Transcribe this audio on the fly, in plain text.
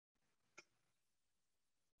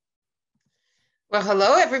Well,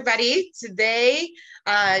 hello, everybody. Today,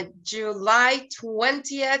 July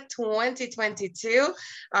 20th, 2022,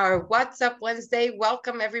 our What's Up Wednesday.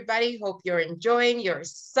 Welcome, everybody. Hope you're enjoying your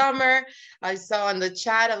summer. I saw on the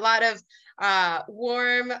chat a lot of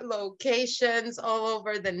warm locations all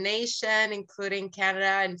over the nation, including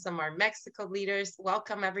Canada and some of our Mexico leaders.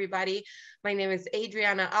 Welcome, everybody. My name is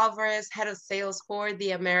Adriana Alvarez, Head of Sales for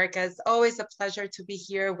the Americas. Always a pleasure to be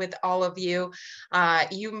here with all of you.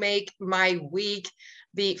 You make my week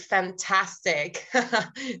be fantastic.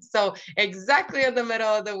 So exactly in the middle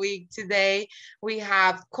of the week today, we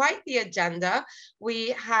have quite the agenda. We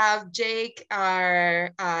have Jake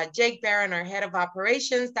Barron, our head of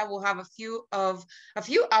operations, that will have a few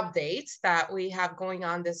updates that we have going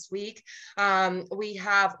on this week. We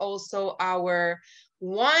have also our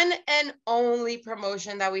one and only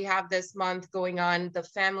promotion that we have this month going on, the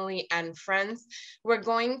family and friends. We're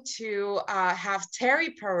going to have Terry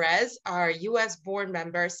Perez, our US board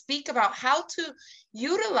member, speak about how to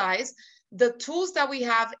utilize the tools that we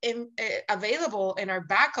have available in our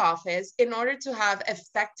back office in order to have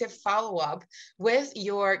effective follow-up with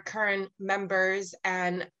your current members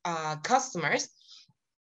and customers.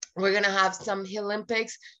 We're going to have some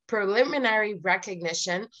Healympics preliminary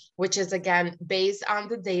recognition, which is, again, based on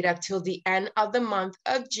the data till the end of the month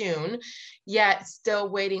of June, yet still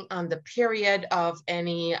waiting on the period of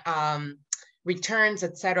any returns,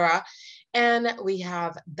 etc. And we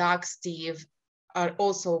have Doc Steve,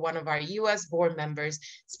 also one of our US board members,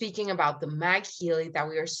 speaking about the MagHealy that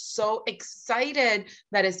we are so excited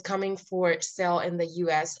that is coming for sale in the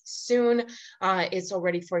US soon. It's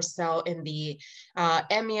already for sale in the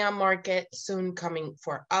EMEA market, soon coming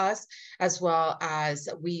for us, as well as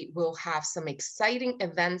we will have some exciting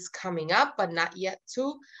events coming up, but not yet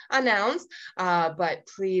to announce. But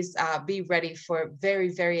please be ready for a very,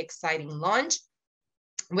 very exciting launch.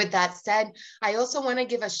 With that said, I also want to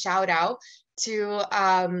give a shout out to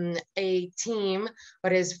a team,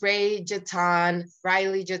 what is Riley Jeton,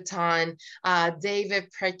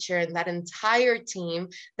 David Pritchard, and that entire team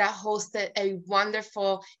that hosted a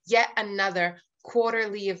wonderful, yet another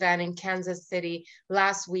quarterly event in Kansas City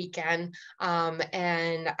last weekend.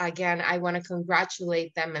 And again, I want to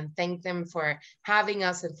congratulate them and thank them for having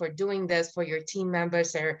us and for doing this for your team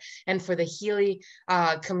members and for the Healy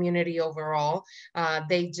community overall.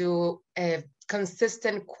 They do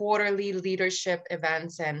consistent quarterly leadership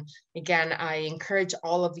events. And again, I encourage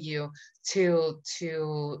all of you to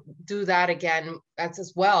do that again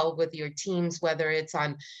as well with your teams, whether it's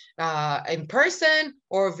on in person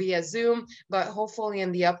or via Zoom, but hopefully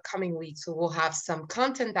in the upcoming weeks, we will have some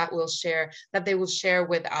content that they will share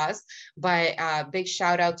with us. But big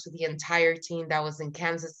shout out to the entire team that was in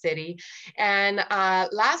Kansas City. And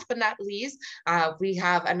last but not least, we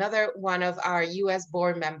have another one of our US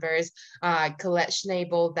board members, Colette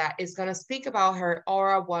Schnabel, that is going to speak about her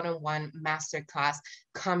Aura 101 masterclass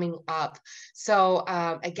coming up. So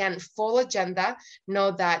again, full agenda.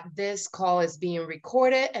 Know that this call is being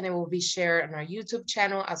recorded and it will be shared on our YouTube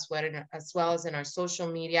channel as well as in our social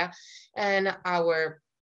media and our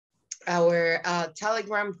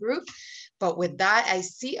Telegram group. But with that, I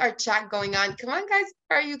see our chat going on. Come on, guys.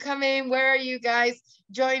 Where are you coming? Where are you guys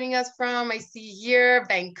joining us from? I see here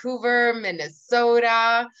Vancouver,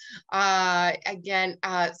 Minnesota. Again,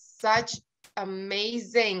 such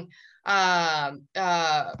amazing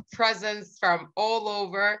presence from all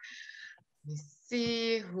over. Let me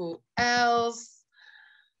see who else.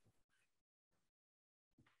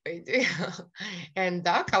 And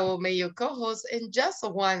Doc, I will make you co-host in just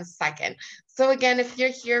 1 second. So again, if you're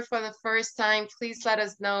here for the first time, please let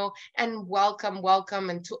us know and welcome.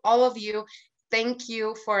 And to all of you, thank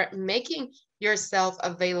you for making yourself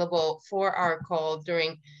available for our call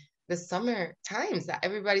during the summer times that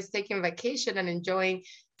everybody's taking vacation and enjoying.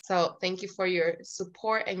 So thank you for your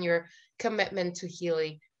support and your commitment to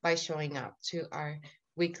Healy by showing up to our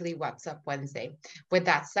weekly What's Up Wednesday. With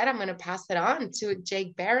that said, I'm going to pass it on to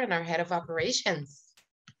Jake Barron, our head of operations.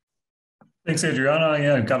 Thanks, Adriana.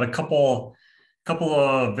 Yeah, I've got a couple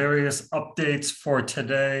of various updates for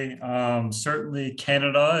today. Certainly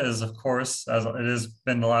Canada is, of course, as it has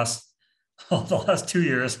been the last 2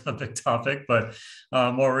 years, a big topic, but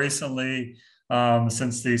more recently,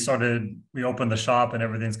 since we opened the shop and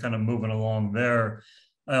everything's kind of moving along there.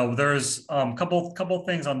 There's a couple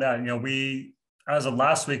things on that. As of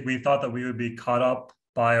last week, we thought that we would be caught up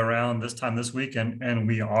by around this time this week, and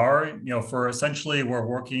we are. For essentially, we're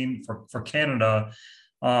working for Canada.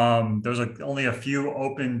 There's only a few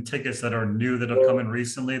open tickets that are new that have come in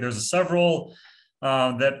recently. There's several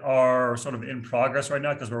that are sort of in progress right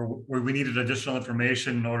now because we needed additional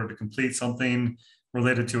information in order to complete something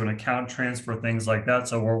related to an account transfer, things like that.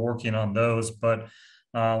 So we're working on those, but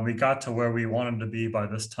we got to where we wanted to be by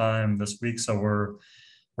this time this week. So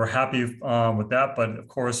we're happy with that. But of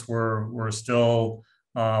course, we're still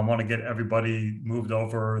want to get everybody moved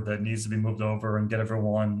over that needs to be moved over and get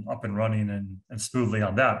everyone up and running and smoothly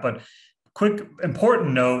on that. But quick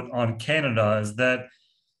important note on Canada is that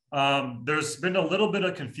there's been a little bit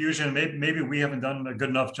of confusion. Maybe we haven't done a good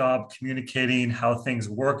enough job communicating how things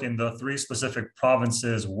work in the 3 specific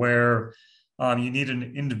provinces where you need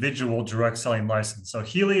an individual direct selling license. So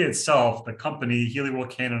Healy itself, the company, Healy World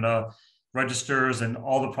Canada, registers in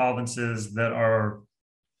all the provinces that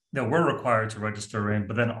we're required to register in,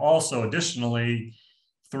 but then also additionally,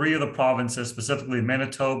 3 of the provinces, specifically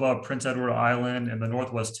Manitoba, Prince Edward Island, and the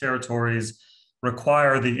Northwest Territories,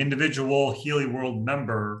 require the individual Healy World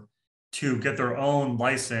member to get their own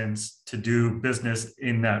license to do business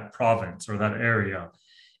in that province or that area.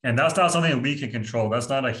 And that's not something that we can control. That's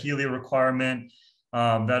not a Healy requirement.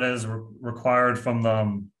 That is required from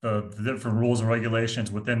the different rules and regulations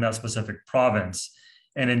within that specific province.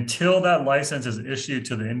 And until that license is issued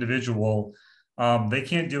to the individual, they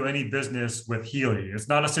can't do any business with Healy. It's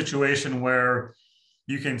not a situation where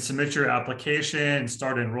you can submit your application,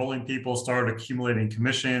 start enrolling people, start accumulating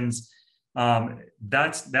commissions.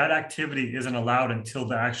 That activity isn't allowed until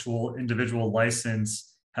the actual individual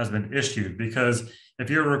license has been issued. Because if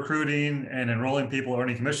you're recruiting and enrolling people,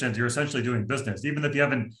 earning commissions, you're essentially doing business. Even if you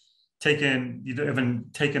haven't taken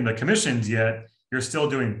the commissions yet, you're still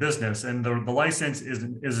doing business. And the license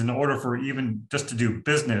is in order for even just to do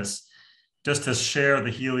business, just to share the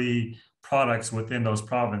Healy products within those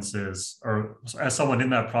provinces, or as someone in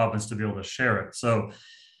that province to be able to share it. So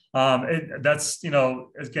that's,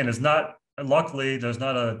 again, it's not, luckily there's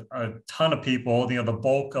not a ton of people, the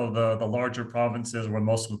bulk of the larger provinces where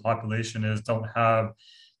most of the population is don't have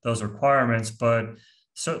those requirements. But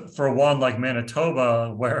so for one like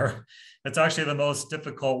Manitoba, where it's actually the most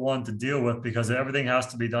difficult one to deal with because everything has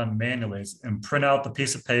to be done manually and print out the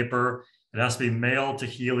piece of paper. It has to be mailed to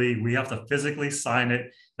Healy. We have to physically sign it.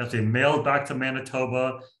 It has to be mailed back to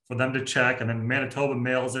Manitoba for them to check. And then Manitoba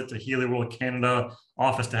mails it to Healy World Canada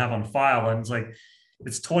office to have on file. And it's like,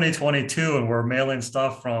 it's 2022 and we're mailing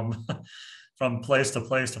stuff from place to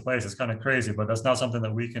place to place. It's kind of crazy, but that's not something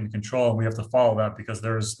that we can control. And we have to follow that because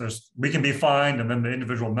we can be fined and then the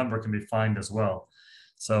individual member can be fined as well.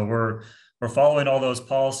 So we're following all those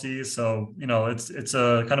policies. So, it's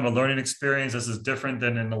a kind of a learning experience. This is different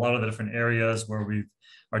than in a lot of the different areas where we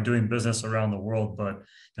are doing business around the world, but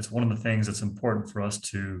it's one of the things that's important for us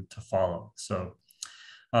to follow. So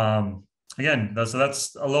again, that's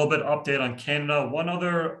a little bit update on Canada. One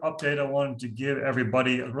other update I wanted to give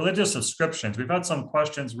everybody, religious subscriptions. We've had some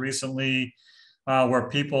questions recently where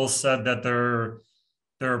people said that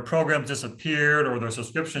their programs disappeared or their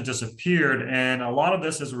subscriptions disappeared. And a lot of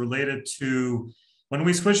this is related to when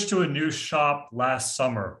we switched to a new shop last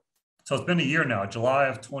summer. So it's been a year now, July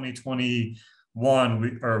of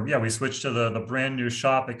 2021, we switched to the brand new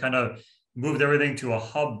shop. It kind of moved everything to a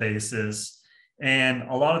hub basis. And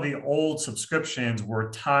a lot of the old subscriptions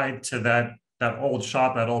were tied to that old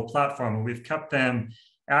shop, that old platform. And we've kept them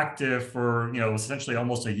active for, essentially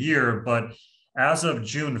almost a year. But as of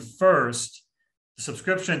June 1st,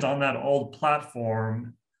 subscriptions on that old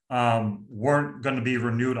platform weren't going to be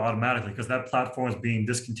renewed automatically because that platform is being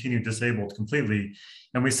disabled completely.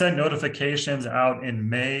 And we sent notifications out in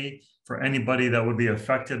May for anybody that would be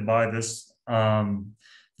affected by this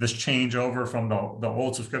changeover from the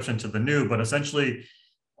old subscription to the new. But essentially,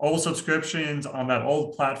 old subscriptions on that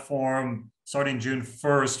old platform starting June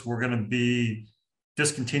 1st were going to be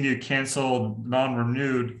discontinued, canceled,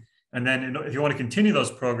 non-renewed. And then if you want to continue those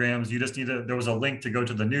programs, you just there was a link to go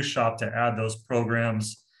to the new shop to add those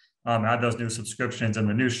programs, add those new subscriptions in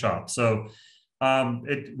the new shop. So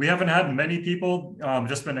we haven't had many people,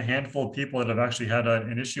 just been a handful of people that have actually had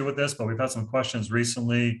an issue with this, but we've had some questions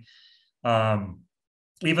recently.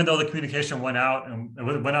 Even though the communication went out and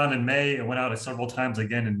it went out in May, it went out several times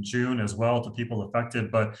again in June as well to people affected,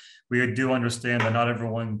 but we do understand that not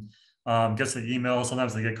everyone gets the email.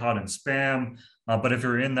 Sometimes they get caught in spam. But if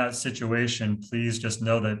you're in that situation, please just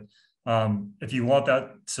know that if you want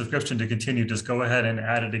that subscription to continue, just go ahead and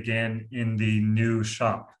add it again in the new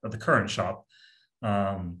shop, or the current shop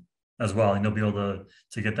as well. And you'll be able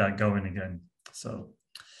to get that going again. So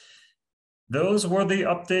those were the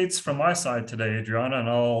updates from my side today, Adriana, and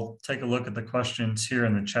I'll take a look at the questions here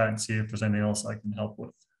in the chat and see if there's anything else I can help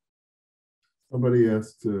with. Somebody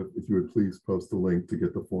asked if you would please post the link to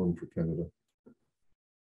get the form for Canada.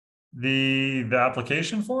 The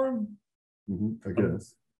application form? I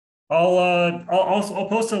guess. I'll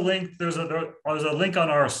post a link. There's a link on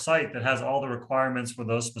our site that has all the requirements for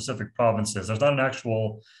those specific provinces. There's not an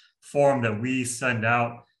actual form that we send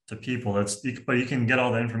out to people. But you can get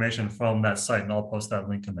all the information from that site, and I'll post that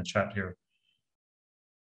link in the chat here.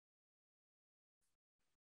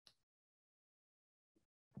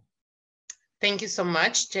 Thank you so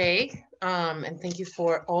much, Jay. And thank you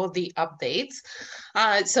for all the updates.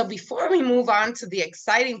 So before we move on to the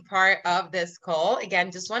exciting part of this call,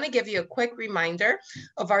 again, just want to give you a quick reminder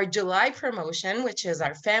of our July promotion, which is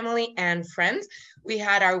our family and friends. We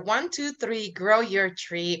had our 1, 2, 3 Grow Your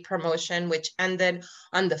Tree promotion, which ended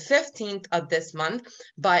on the 15th of this month.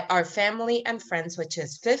 But our family and friends, which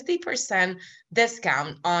is 50%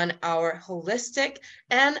 discount on our holistic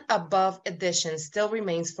and above editions, still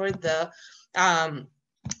remains for the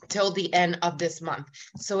till the end of this month.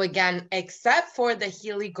 So again, except for the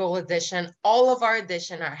Healy Gold Edition, all of our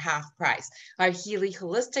edition are half price. Our Healy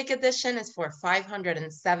Holistic Edition is for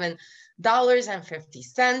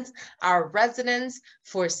 $507.50. Our Resonance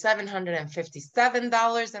for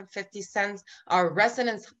 $757.50. Our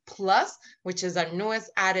Resonance Plus, which is our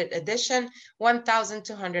newest added edition,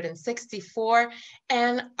 $1,264.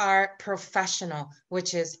 And our Professional,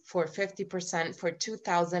 which is for 50% for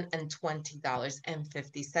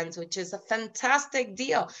 $2,020.50, which is a fantastic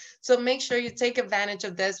deal. So make sure you take advantage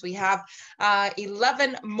of this. We have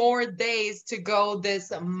 11 more days to go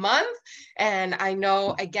this month. And I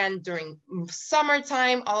know, again, during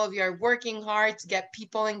summertime, all of you are working hard to get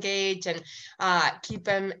people engaged and keep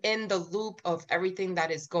them in the loop of everything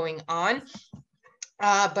that is going on.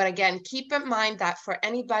 But again, keep in mind that for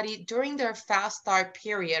anybody during their fast start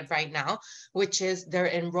period right now, which is their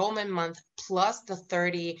enrollment month plus the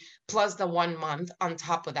 1 month on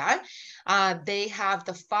top of that, they have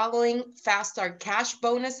the following fast start cash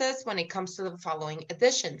bonuses when it comes to the following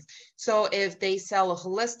editions. So if they sell a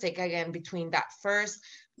holistic, again, between that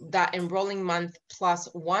enrolling month plus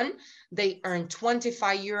 1, they earn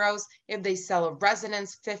 25 euros. If they sell a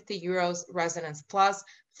Resonance, 50 euros, Resonance Plus,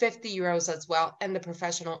 50 euros as well, and the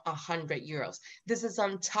Professional, 100 euros. This is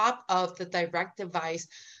on top of the direct device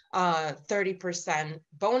 30%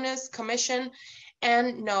 bonus commission.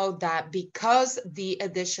 And know that because the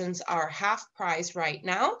editions are half price right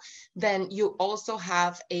now, then you also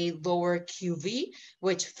have a lower QV,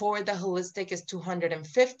 which for the holistic is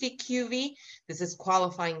 250 QV. This is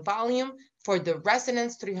qualifying volume. For the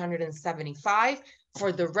Resonance, 375.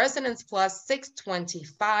 For the Resonance Plus,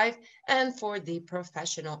 625. And for the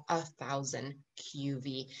Professional, 1,000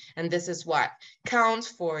 QV. And this is what counts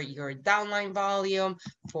for your downline volume,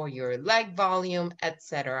 for your leg volume,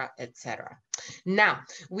 etc., etc. Now,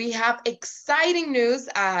 we have exciting news.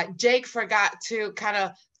 Jake forgot to kind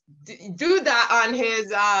of do that on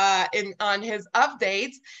his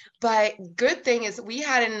updates, but good thing is we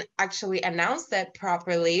hadn't actually announced it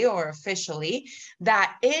properly or officially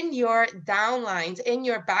that in your downlines, in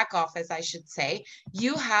your back office, I should say,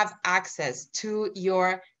 you have access to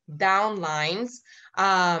your downlines.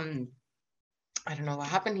 I don't know what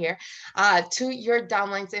happened here, to your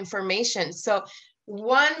downlines information. So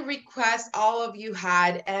one request all of you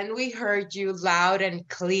had, and we heard you loud and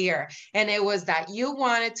clear, and it was that you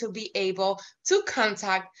wanted to be able to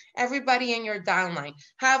contact everybody in your downline,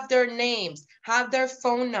 have their names, have their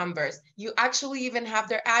phone numbers. You actually even have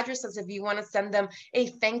their addresses if you want to send them a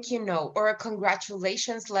thank you note or a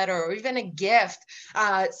congratulations letter or even a gift.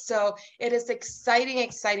 So it is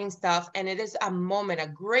exciting stuff, and it is a moment, a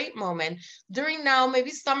great moment during now,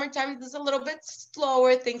 maybe summertime is a little bit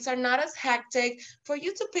slower, things are not as hectic, for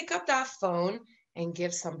you to pick up that phone and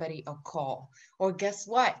give somebody a call. Or guess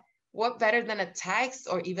what? What better than a text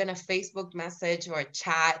or even a Facebook message or a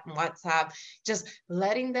chat, WhatsApp, just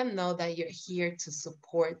letting them know that you're here to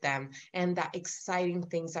support them and that exciting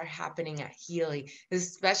things are happening at Healy,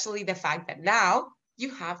 especially the fact that now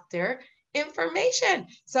you have their information.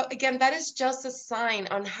 So again, that is just a sign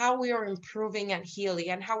on how we are improving at Healy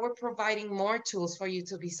and how we're providing more tools for you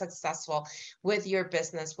to be successful with your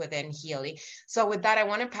business within Healy. So with that, I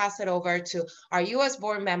want to pass it over to our US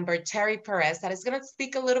board member, Terry Perez, that is going to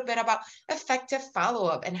speak a little bit about effective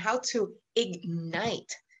follow-up and how to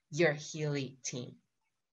ignite your Healy team.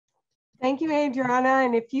 Thank you, Adriana.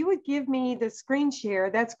 And if you would give me the screen share,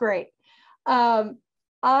 that's great. I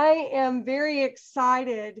am very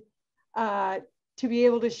excited to be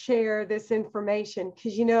able to share this information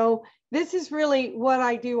because, you know, this is really what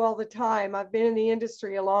I do all the time. I've been in the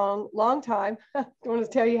industry a long time. I don't want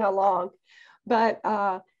to tell you how long, but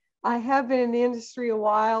I have been in the industry a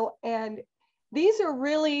while, and these are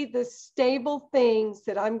really the stable things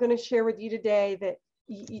that I'm going to share with you today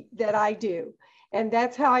that I do. And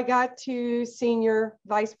that's how I got to senior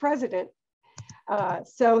vice president.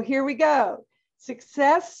 So here we go.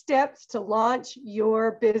 Success steps to launch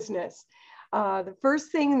your business. The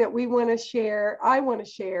first thing that I want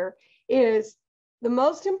to share is the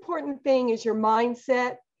most important thing is your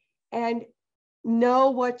mindset and know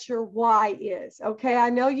what your why is. Okay, I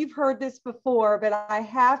know you've heard this before, but I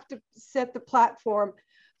have to set the platform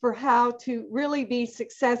for how to really be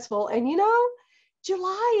successful. And you know,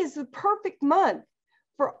 July is the perfect month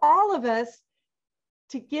for all of us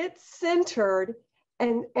to get centered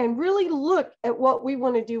and really look at what we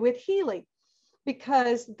want to do with Healy,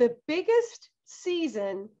 because the biggest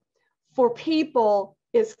season for people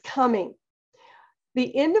is coming.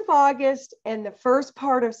 The end of August and the first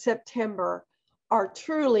part of September are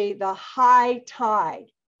truly the high tide,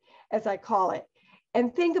 as I call it.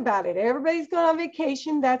 And think about it. Everybody's going on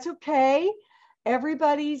vacation. That's okay.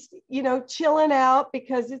 Everybody's, you know, chilling out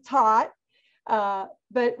because it's hot.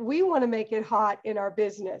 But we want to make it hot in our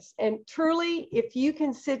business. And truly, if you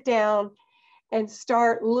can sit down and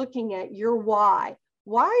start looking at your why.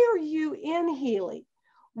 Why are you in Healy?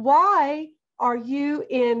 Why are you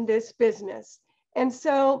in this business? And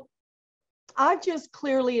so I've just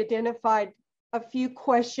clearly identified a few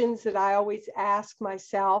questions that I always ask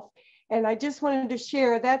myself. And I just wanted to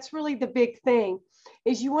share, that's really the big thing,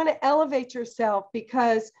 is you want to elevate yourself,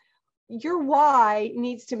 because your why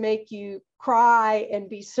needs to make you cry and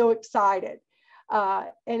be so excited.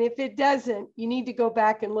 And if it doesn't, you need to go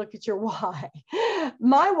back and look at your why.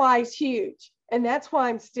 My why is huge, and that's why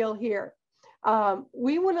I'm still here.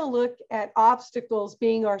 We want to look at obstacles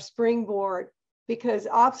being our springboard, because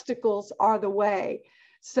obstacles are the way.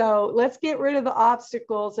 So let's get rid of the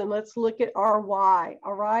obstacles and let's look at our why.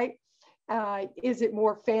 All right. Is it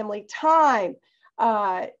more family time?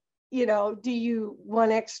 You know, do you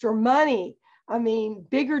want extra money? I mean,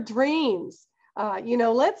 bigger dreams. You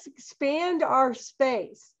know, let's expand our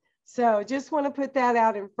space. So just want to put that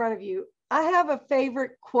out in front of you. I have a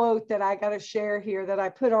favorite quote that I got to share here that I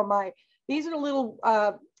put on these are little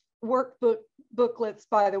booklets,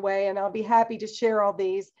 by the way, and I'll be happy to share all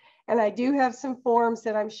these. And I do have some forms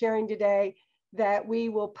that I'm sharing today that we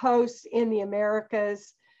will post in the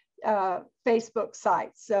Americas Facebook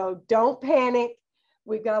site. So don't panic.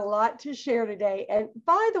 We've got a lot to share today. And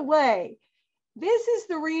by the way, this is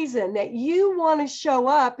the reason that you want to show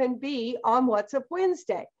up and be on What's Up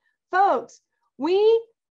Wednesday. Folks, we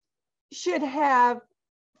should have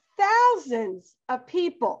thousands of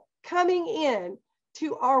people coming in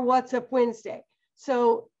to our What's Up Wednesday.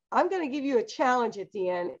 So I'm going to give you a challenge at the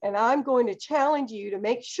end, and I'm going to challenge you to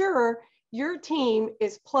make sure your team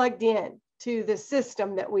is plugged in to the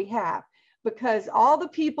system that we have, because all the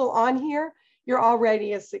people on here, you're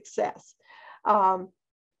already a success.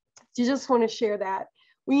 You just want to share that.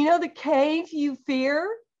 Well, you know, the cave you fear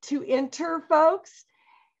to enter, folks,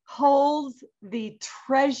 holds the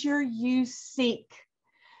treasure you seek.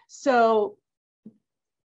 So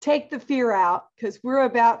take the fear out, because we're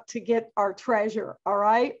about to get our treasure. All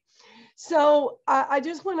right. So I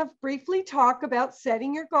just want to briefly talk about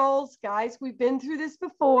setting your goals. Guys, we've been through this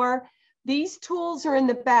before. These tools are in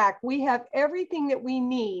the back. We have everything that we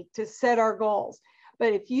need to set our goals.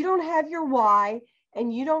 But if you don't have your why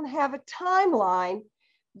and you don't have a timeline,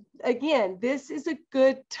 again, this is a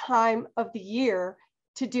good time of the year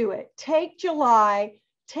to do it. Take July,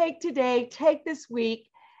 take today, take this week,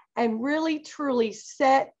 and really truly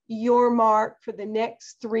set your mark for the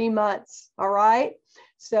next 3 months. All right.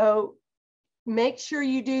 So make sure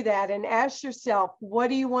you do that and ask yourself, what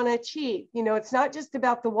do you want to achieve? You know, it's not just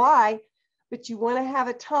about the why, but you want to have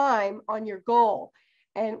a time on your goal.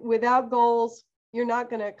 And without goals, you're not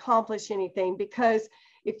going to accomplish anything, because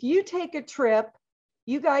if you take a trip,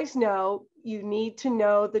 you guys know you need to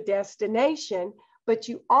know the destination, but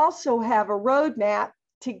you also have a roadmap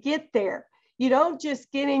to get there. You don't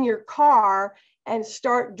just get in your car and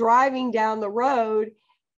start driving down the road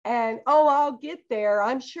and, oh, I'll get there.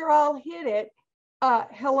 I'm sure I'll hit it.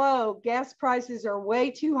 Hello, gas prices are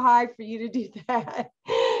way too high for you to do that.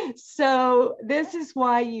 So this is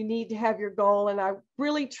why you need to have your goal. And I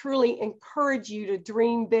really, truly encourage you to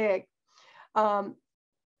dream big.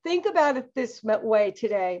 Think about it this way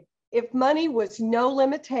today. If money was no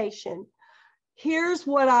limitation, here's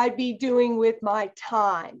what I'd be doing with my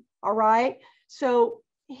time. All right. So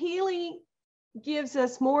Healy gives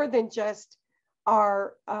us more than just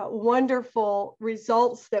our wonderful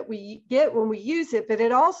results that we get when we use it, but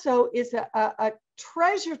it also is a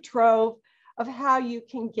treasure trove of how you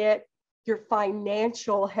can get your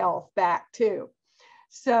financial health back too.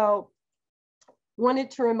 So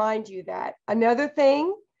wanted to remind you that. Another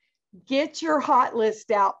thing, Get your hot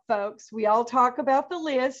list out, folks. We all talk about the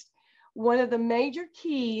list. One of the major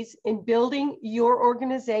keys in building your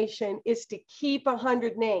organization is to keep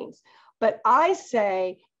 100 names. But I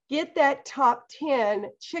say, get that top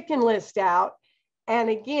 10 chicken list out. And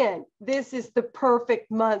again, this is the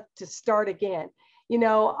perfect month to start again. You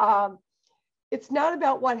know, it's not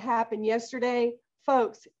about what happened yesterday.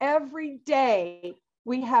 Folks, every day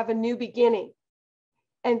we have a new beginning.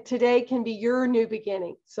 And today can be your new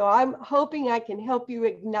beginning. So I'm hoping I can help you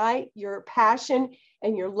ignite your passion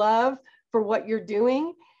and your love for what you're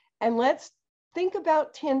doing. And let's think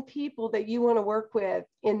about 10 people that you want to work with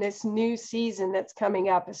in this new season that's coming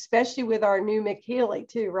up, especially with our new MagHealy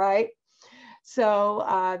too, right? So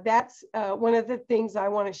that's one of the things I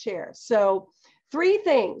want to share. So 3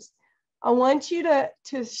 things. I want you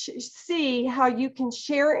to see how you can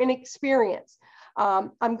share an experience.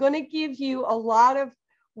 I'm going to give you a lot of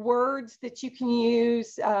words that you can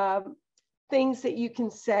use, things that you can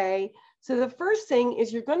say. So the first thing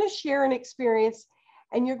is you're going to share an experience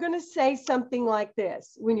and you're going to say something like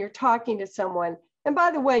this when you're talking to someone. And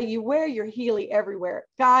by the way, you wear your Healy everywhere.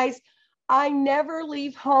 Guys, I never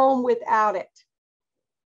leave home without it.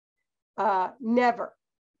 Never.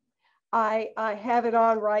 I have it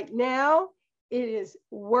on right now. It is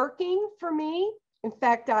working for me. In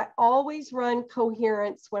fact, I always run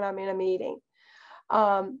coherence when I'm in a meeting.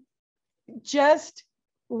 Just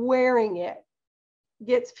wearing it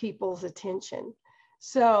gets people's attention.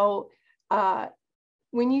 So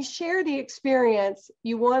when you share the experience,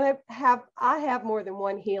 you want to have, I have more than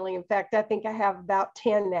one Healy. In fact, I think I have about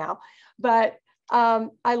 10 now, but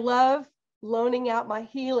I love loaning out my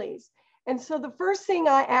Healys. And so the first thing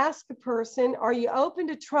I ask a person, are you open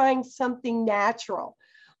to trying something natural?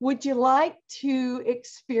 Would you like to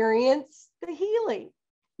experience the Healy,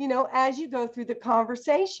 you know, as you go through the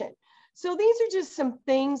conversation? So these are just some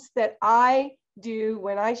things that I do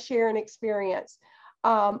when I share an experience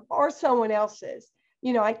or someone else's.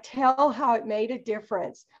 You know, I tell how it made a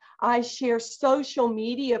difference. I share social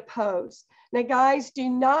media posts. Now, guys, do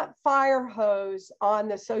not fire hose on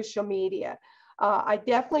the social media. I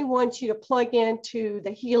definitely want you to plug into the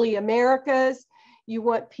Healy Americas. You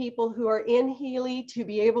want people who are in Healy to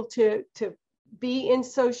be able to be in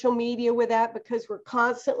social media with that, because we're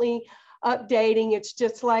constantly updating. It's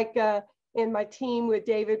just like in my team with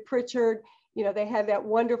David Pritchard, you know, they had that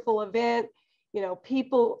wonderful event. You know,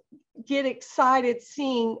 people get excited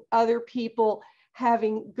seeing other people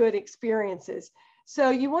having good experiences. So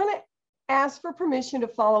you want to ask for permission to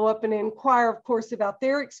follow up and inquire, of course, about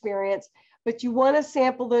their experience, but you want to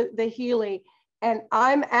sample the Healy. And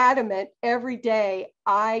I'm adamant every day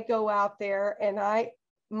I go out there and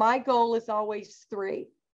my goal is always 3.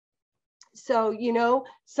 So, you know,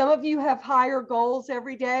 some of you have higher goals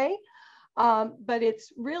every day, but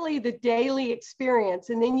it's really the daily experience.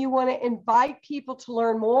 And then you want to invite people to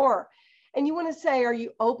learn more. And you want to say, are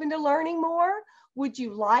you open to learning more? Would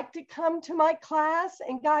you like to come to my class?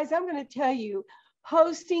 And guys, I'm going to tell you,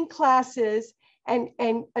 hosting classes and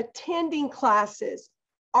attending classes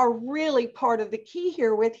are really part of the key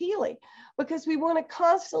here with Healy, because we want to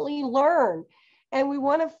constantly learn and we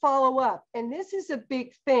want to follow up. And this is a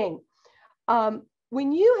big thing.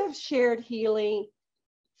 When you have shared Healy,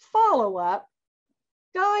 follow up.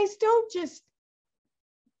 Guys, don't just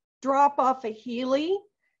drop off a Healy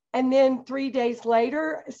and then 3 days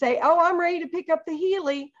later say, oh, I'm ready to pick up the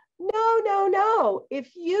Healy. No.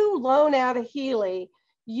 If you loan out a Healy,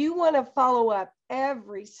 you want to follow up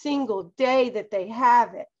every single day that they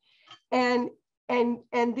have it. And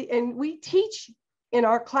we teach in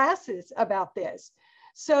our classes about this.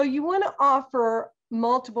 So you want to offer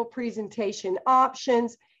multiple presentation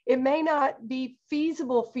options. It may not be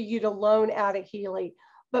feasible for you to loan out a Healy,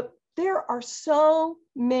 but there are so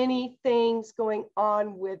many things going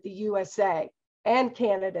on with the USA and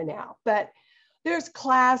Canada now. But there's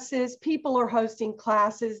classes, people are hosting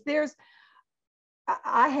classes.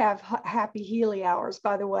 I have happy Healy hours,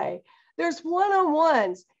 by the way. There's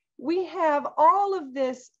one-on-ones. We have all of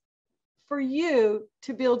this for you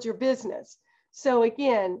to build your business. So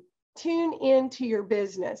again, tune into your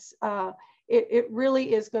business. It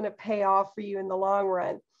really is going to pay off for you in the long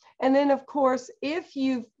run. And then, of course, if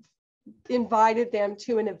you've invited them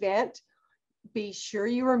to an event, be sure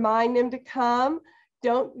you remind them to come.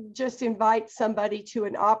 Don't just invite somebody to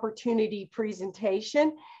an opportunity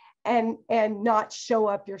presentation and not show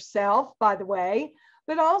up yourself, by the way,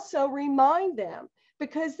 but also remind them,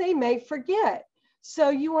 because they may forget.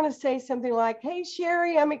 So you want to say something like, hey,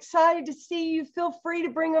 Sherry, I'm excited to see you. Feel free to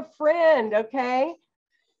bring a friend, okay?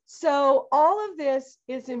 So all of this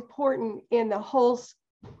is important in the whole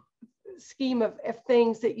scheme of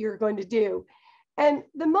things that you're going to do. And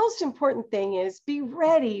the most important thing is be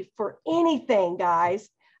ready for anything, guys.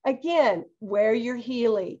 Again, wear your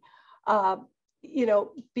Healy. You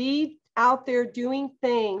know, be out there doing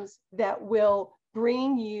things that will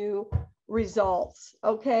bring you results,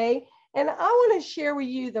 okay? And I want to share with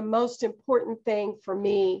you the most important thing for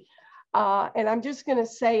me, and I'm just going to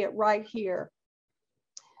say it right here.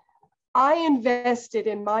 I invested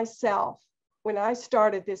in myself when I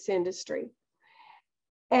started this industry,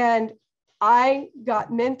 and I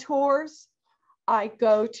got mentors. I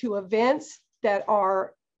go to events that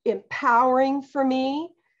are empowering for me,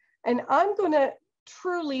 and I'm going to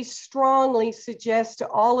truly, strongly suggest to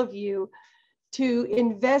all of you to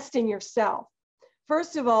invest in yourself.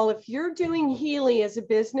 First of all, if you're doing Healy as a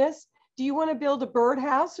business, do you want to build a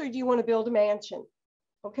birdhouse or do you want to build a mansion?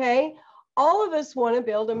 Okay, all of us want to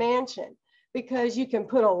build a mansion because you can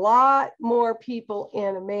put a lot more people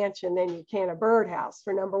in a mansion than you can a birdhouse,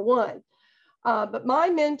 for number one. But my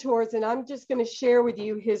mentors, and I'm just going to share with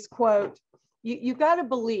you his quote. You got to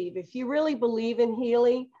believe. If you really believe in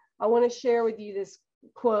Healy, I want to share with you this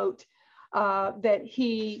quote that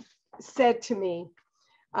he said to me.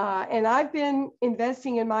 And I've been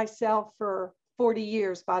investing in myself for 40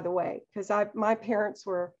 years, by the way, because my parents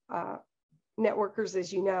were networkers,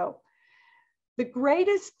 as you know. The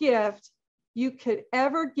greatest gift you could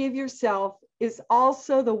ever give yourself is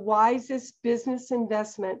also the wisest business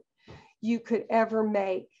investment you could ever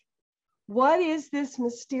make. What is this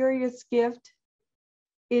mysterious gift?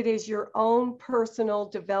 It is your own personal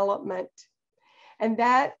development. And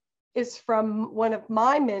that is from one of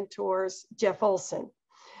my mentors, Jeff Olson.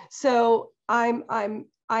 So I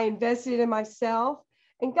invested in myself.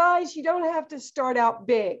 And guys, you don't have to start out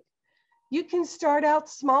big. You can start out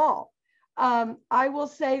small. I will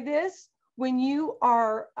say this, when you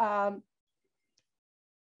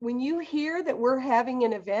hear that we're having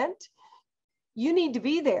an event, you need to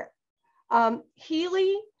be there.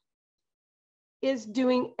 Healy is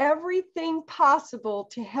doing everything possible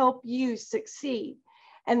to help you succeed.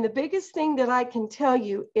 And the biggest thing that I can tell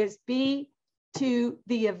you is be to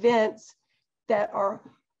the events that are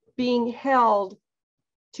being held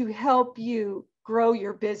to help you grow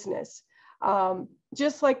your business.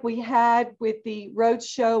 Just like we had with the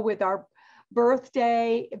roadshow with our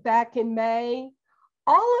birthday back in May,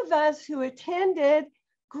 all of us who attended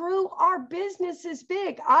grew our businesses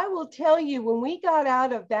big. I will tell you, when we got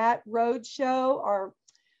out of that roadshow or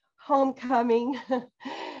homecoming,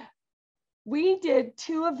 we did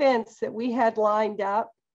 2 events that we had lined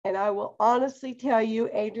up. And I will honestly tell you,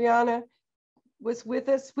 Adriana was with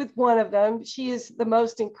us with one of them. She is the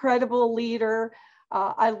most incredible leader.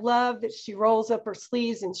 I love that she rolls up her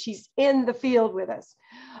sleeves and she's in the field with us.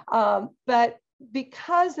 But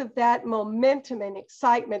because of that momentum and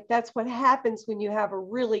excitement, that's what happens when you have a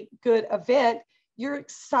really good event. You're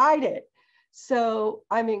excited. So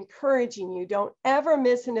I'm encouraging you, don't ever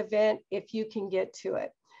miss an event if you can get to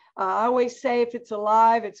it. I always say, if it's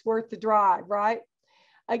alive, it's worth the drive, right?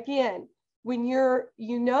 Again, when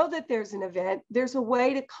you know that there's an event, there's a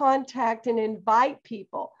way to contact and invite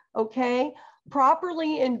people, okay?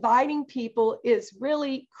 Properly inviting people is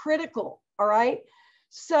really critical, all right?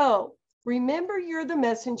 So remember, you're the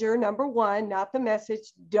messenger, number one, not the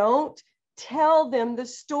message. Don't tell them the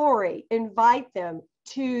story. Invite them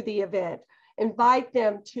to the event. Invite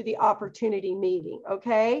them to the opportunity meeting,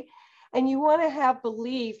 okay? And you want to have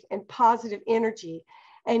belief and positive energy.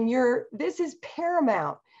 And this is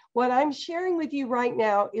paramount. What I'm sharing with you right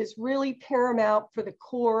now is really paramount for the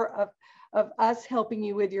core of us helping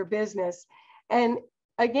you with your business. And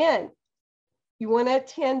again, you want to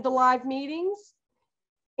attend the live meetings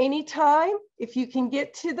anytime, if you can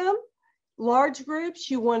get to them. Large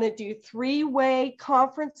groups, you want to do 3-way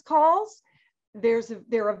conference calls.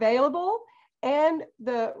 They're available, and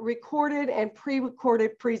the recorded and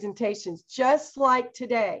pre-recorded presentations, just like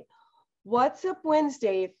today. What's Up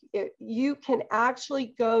Wednesday, if you can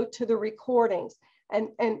actually go to the recordings.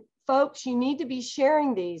 And folks, you need to be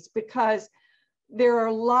sharing these, because there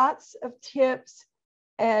are lots of tips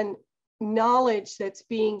and knowledge that's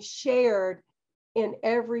being shared in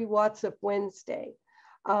every What's Up Wednesday.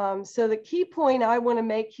 So the key point I want to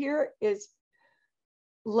make here is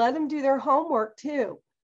let them do their homework too,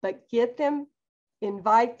 but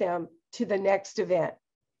invite them to the next event.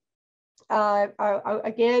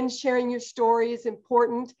 Again, sharing your story is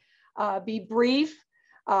important. Be brief,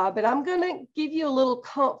 but I'm going to give you a little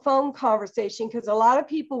phone conversation, because a lot of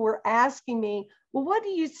people were asking me, well, what do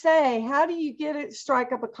you say? How do you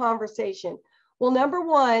strike up a conversation? Well, number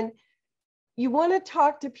one, you want to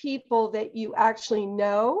talk to people that you actually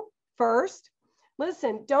know first.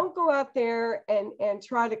 Listen, don't go out there and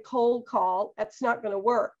try to cold call. That's not going to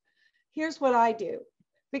work. Here's what I do,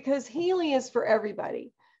 because Healy is for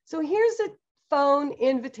everybody. So here's a phone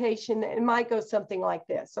invitation, and it might go something like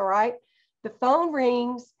this, all right? The phone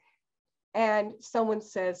rings and someone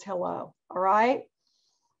says hello, all right?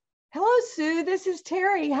 Hello, Sue, this is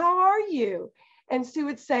Terry. How are you? And Sue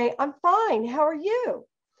would say, I'm fine. How are you?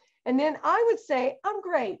 And then I would say, I'm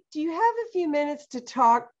great. Do you have a few minutes to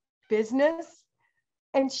talk business?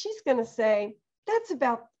 And she's going to say, that's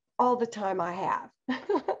about all the time I have.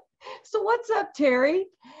 So what's up, Terry?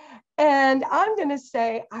 And I'm going to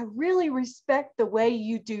say, I really respect the way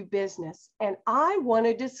you do business. And I want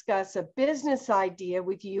to discuss a business idea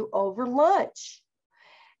with you over lunch.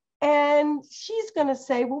 And she's going to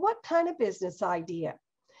say, well, what kind of business idea?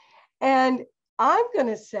 And I'm going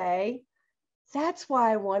to say, that's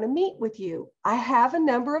why I want to meet with you. I have a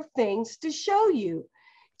number of things to show you.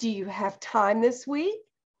 Do you have time this week?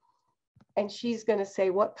 And she's going to say,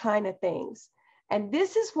 what kind of things? And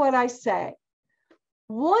this is what I say.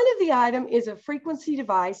 One of the items is a frequency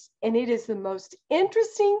device, and it is the most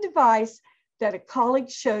interesting device that a colleague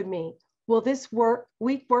showed me. Will this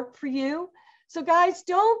week work for you? So guys,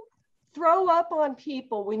 don't throw up on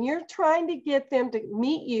people when you're trying to get them to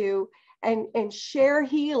meet you and share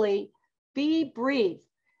Healy. Be brief.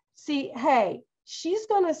 See, hey, she's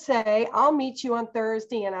going to say, I'll meet you on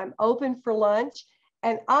Thursday and I'm open for lunch.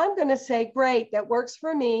 And I'm going to say, great, that works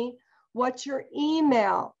for me. What's your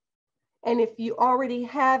email? And if you already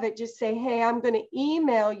have it, just say, hey, I'm going to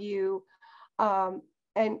email you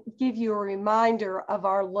and give you a reminder of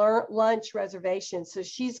our lunch reservation. So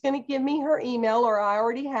she's going to give me her email, or I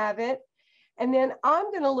already have it. And then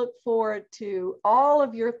I'm going to look forward to all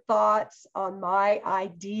of your thoughts on my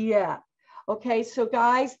idea. Okay, so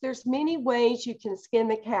guys, there's many ways you can skin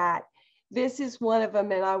the cat. This is one of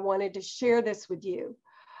them, and I wanted to share this with you.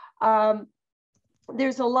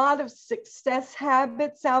 There's a lot of success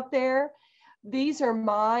habits out there. These are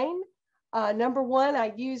mine. Number one,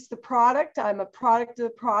 I use the product. I'm a product of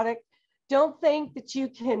the product. Don't think that you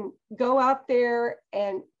can go out there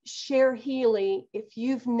and share Healy if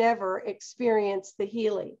you've never experienced the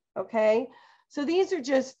Healy, okay? So these are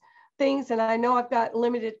just things, and I know I've got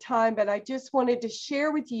limited time, but I just wanted to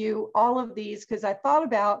share with you all of these because I thought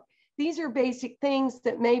about these are basic things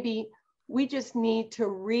that maybe we just need to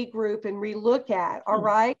regroup and relook at, all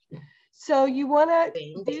right? So you want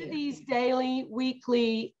to do these daily,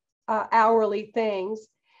 weekly, hourly things.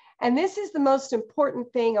 And this is the most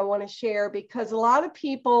important thing I want to share, because a lot of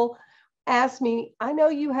people ask me, I know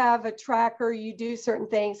you have a tracker, you do certain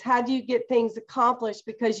things. How do you get things accomplished?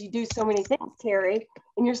 Because you do so many things, Terry,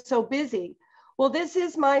 and you're so busy. Well, this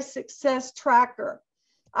is my success tracker.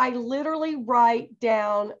 I literally write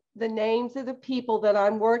down the names of the people that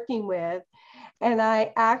I'm working with, and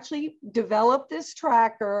I actually developed this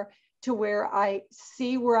tracker to where I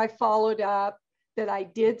see where I followed up, that I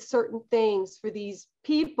did certain things for these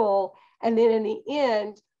people, and then in the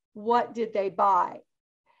end, what did they buy?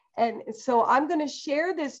 And so I'm going to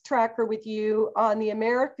share this tracker with you on the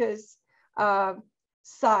Americas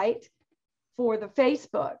site for the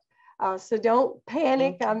Facebook. So don't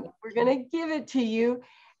panic. We're going to give it to you.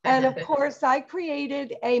 And of course, I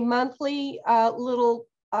created a monthly little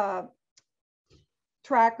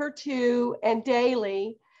tracker too, and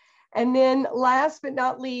daily. And then last but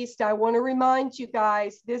not least, I want to remind you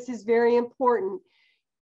guys, this is very important.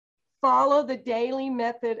 Follow the daily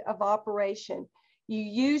method of operation. You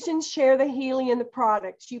use and share the Healy and the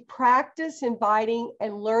products. You practice inviting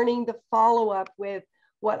and learning the follow-up with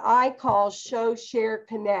what I call show, share,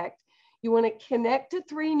 connect. You want to connect to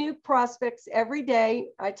 3 new prospects every day.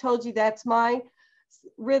 I told you that's my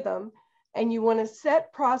rhythm. And you want to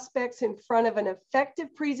set prospects in front of an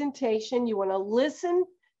effective presentation. You want to listen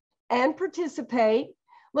and participate.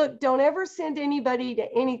 Look, don't ever send anybody to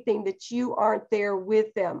anything that you aren't there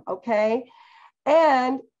with them, okay?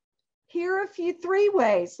 And here are a few 3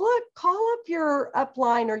 ways. Look, call up your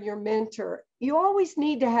upline or your mentor. You always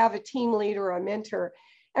need to have a team leader or a mentor,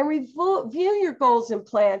 and review your goals and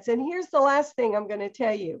plans. And here's the last thing I'm going to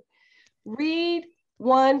tell you. Read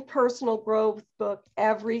 1 personal growth book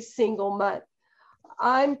every single month.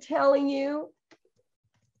 I'm telling you,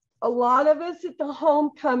 a lot of us at the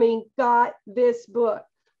homecoming got this book.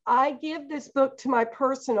 I give this book to my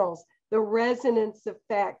personals, The Resonance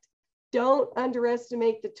Effect. Don't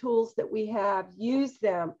underestimate the tools that we have. Use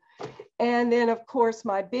them. And then, of course,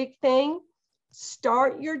 my big thing,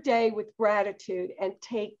 start your day with gratitude and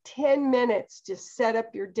take 10 minutes to set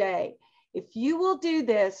up your day. If you will do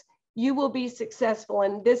this, you will be successful.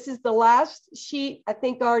 And this is the last sheet. I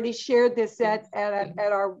think I already shared this at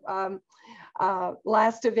our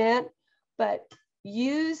last event, but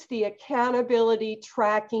use the accountability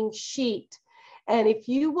tracking sheet. And if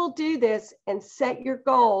you will do this and set your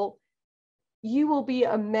goal, you will be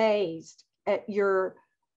amazed at your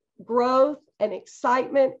growth and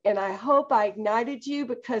excitement. And I hope I ignited you,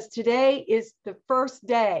 because today is the first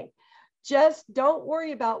day. Just don't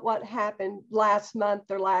worry about what happened last month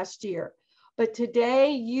or last year. But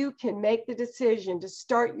today you can make the decision to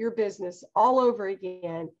start your business all over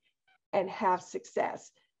again and have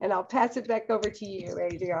success. And I'll pass it back over to you,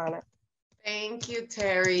 Adriana. Thank you,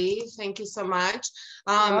 Terry. Thank you so much.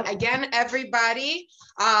 Again, everybody,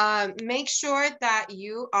 make sure that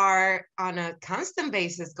you are on a constant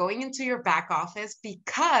basis going into your back office,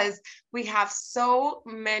 because we have so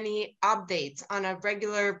many updates on a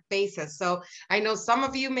regular basis. So I know some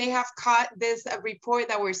of you may have caught this report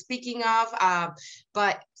that we're speaking of,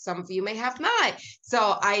 but some of you may have not.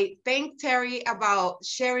 So I thank Terry about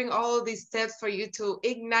sharing all of these tips for you to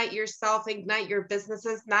ignite yourself, ignite your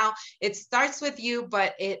businesses. Now it starts with you,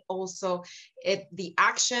 but the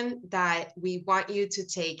action that we want you to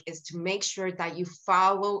take is to make sure that you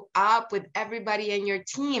follow up with everybody in your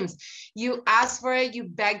teams. You asked for it, you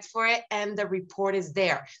begged for it, and the report is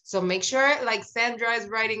there. So make sure, like Sandra is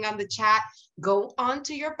writing on the chat, go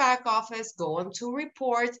onto your back office, go onto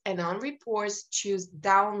reports, and on reports, choose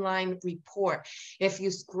Downline Report. If you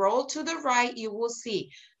scroll to the right, you will see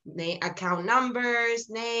account numbers,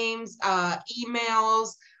 names,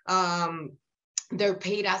 emails, they're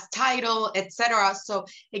paid as title, etc. So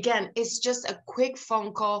again, it's just a quick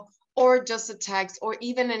phone call or just a text or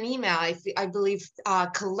even an email. I believe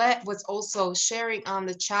Colette was also sharing on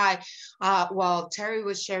the chat while Terry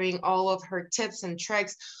was sharing all of her tips and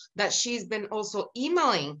tricks, that she's been also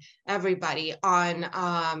emailing everybody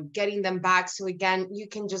on getting them back. So again, you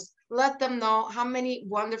can just let them know how many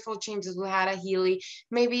wonderful changes we had at Healy.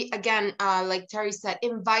 Maybe again, like Terry said,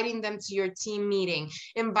 inviting them to your team meeting,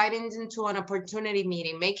 inviting them to an opportunity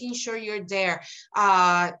meeting, making sure you're there,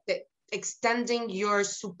 extending your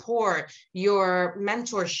support, your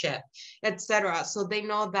mentorship, etc. So they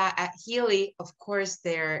know that at Healy, of course,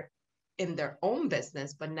 they're in their own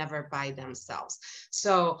business, but never by themselves.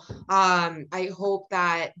 So I hope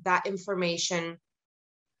that that information.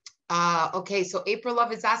 Okay, so April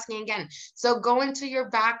Love is asking again. So go into your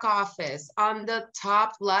back office on the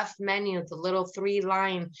top left menu, the little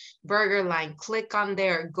 3-line burger line, click on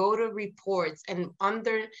there, go to reports, and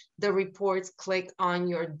under the reports, click on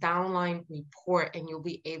your downline report, and you'll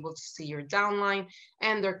be able to see your downline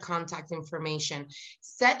and their contact information.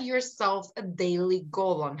 Set yourself a daily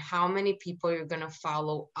goal on how many people you're gonna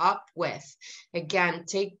follow up with. Again,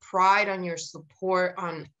 take pride on your support,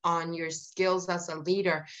 on your skills as a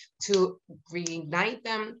leader, to reignite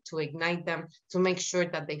them, to ignite them, to make sure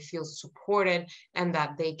that they feel supported and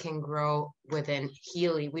that they can grow within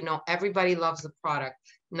Healy. We know everybody loves the product.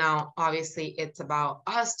 Now, obviously, it's about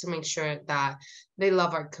us to make sure that they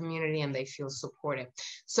love our community and they feel supported.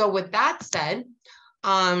 So with that said,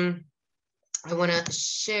 I want to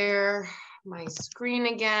share my screen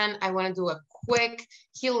again. I want to do a quick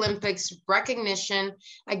Healympics recognition.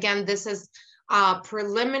 Again, this is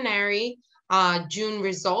preliminary June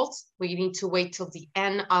results. We need to wait till the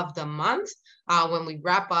end of the month when we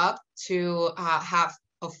wrap up to have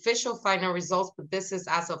official final results, but this is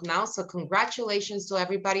as of now. So congratulations to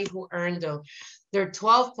everybody who earned their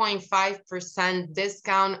 12.5%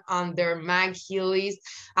 discount on their MagHealys.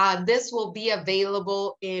 This will be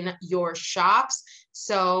available in your shops.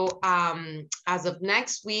 So as of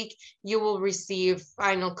next week, you will receive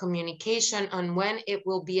final communication on when it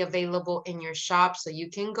will be available in your shop. So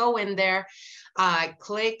you can go in there,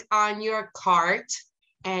 click on your cart,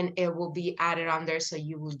 and it will be added on there. So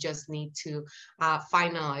you will just need to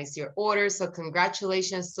finalize your order. So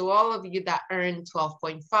congratulations to all of you that earned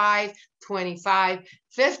 12.5, 25,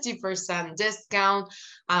 50% discount.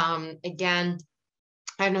 Again,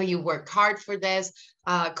 I know you worked hard for this.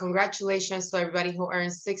 Congratulations to everybody who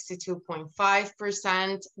earned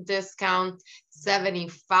 62.5% discount,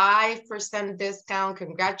 75% discount.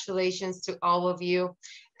 Congratulations to all of you.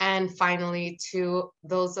 And finally, to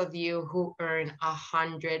those of you who earn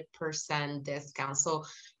 100% discount. So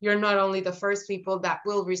you're not only the first people that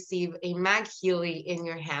will receive a MagHealy in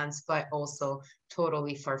your hands, but also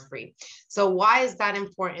totally for free. So why is that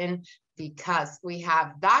important? Because we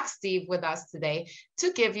have Doc Steve with us today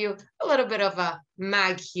to give you a little bit of a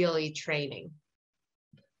MagHealy training.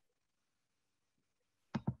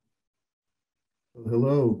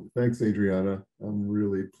 Hello, thanks, Adriana. I'm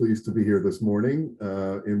really pleased to be here this morning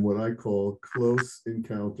in what I call close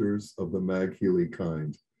encounters of the MagHealy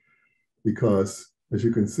kind, because as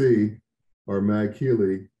you can see, our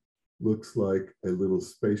MagHealy looks like a little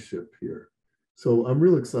spaceship here. So I'm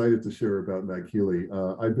real excited to share about MagHealy.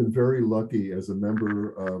 I've been very lucky as a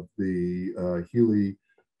member of the Healy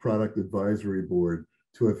Product Advisory Board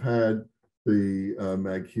to have had the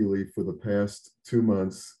MagHealy for the past 2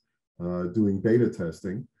 months doing beta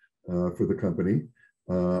testing for the company.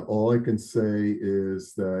 All I can say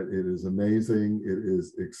is that it is amazing. It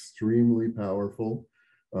is extremely powerful.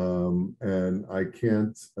 And I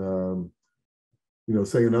can't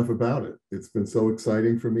say enough about it. It's been so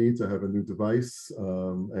exciting for me to have a new device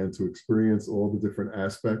and to experience all the different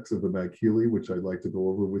aspects of the MagHealy, which I'd like to go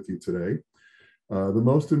over with you today. The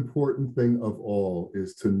most important thing of all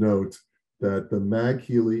is to note that the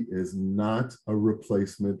MagHealy is not a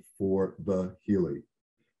replacement for the Healy.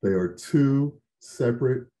 They are two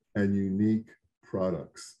separate and unique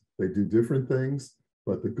products. They do different things,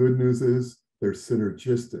 but the good news is they're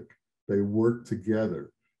synergistic. They work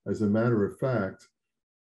together. As a matter of fact,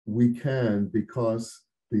 we can, because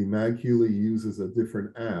the MagHealy uses a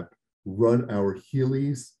different app, run our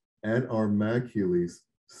Healys and our MagHealys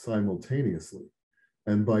simultaneously.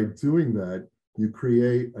 And by doing that, you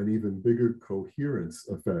create an even bigger coherence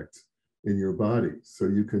effect in your body. So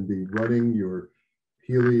you can be running your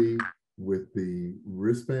Healy with the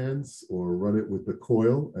wristbands or run it with the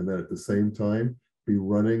coil, and then at the same time be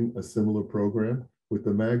running a similar program with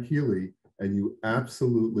the MagHealy, and you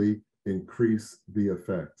absolutely increase the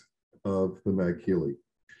effect of the MagHealy.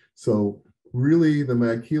 So really the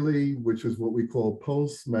MagHealy, which is what we call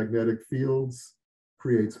pulse magnetic fields,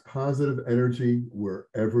 creates positive energy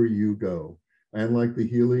wherever you go. And like the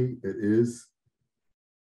Healy, it is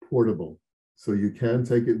portable. So you can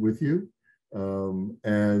take it with you.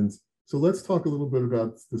 And so let's talk a little bit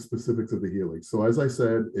about the specifics of the Healy. So as I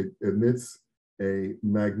said, it emits a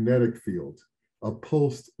magnetic field, a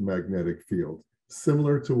pulsed magnetic field,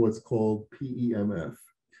 similar to what's called PEMF.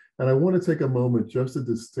 And I want to take a moment just to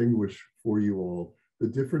distinguish for you all the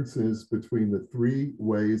differences between the three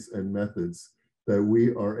ways and methods that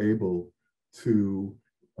we are able to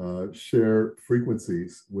share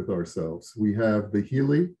frequencies with ourselves. We have the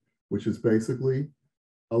Healy, which is basically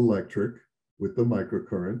electric with the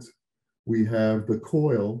microcurrent. We have the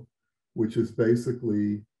coil, which is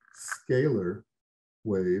basically scalar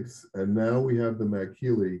waves. And now we have the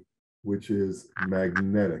MagHealy, which is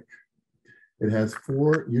magnetic. It has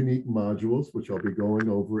 4 unique modules, which I'll be going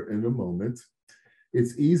over in a moment.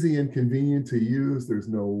 It's easy and convenient to use. There's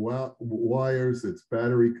no wires. It's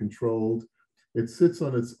battery controlled. It sits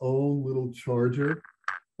on its own little charger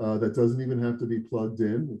that doesn't even have to be plugged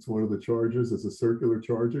in. It's one of the chargers. It's a circular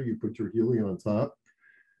charger. You put your Healy on top.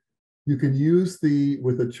 You can use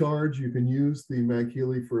with a charge, you can use the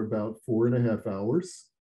MagHealy for about 4.5 hours.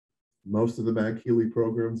 Most of the MagHealy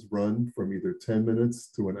programs run from either 10 minutes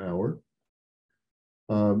to an hour.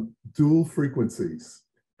 Dual frequencies.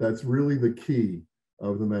 That's really the key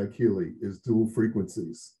of the MagHealy, is dual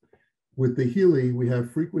frequencies. With the Healy, we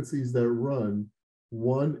have frequencies that run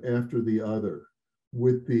one after the other.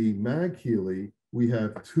 With the MagHealy, we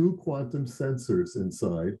have 2 quantum sensors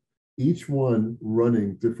inside, each one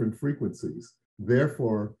running different frequencies.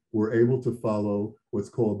 Therefore, we're able to follow what's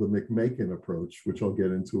called the McMakin approach, which I'll get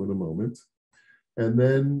into in a moment. And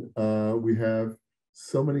then we have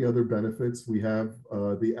so many other benefits. We have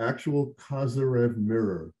the actual Kozyrev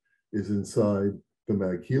mirror is inside the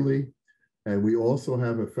MagHealy. And we also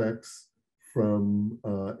have effects from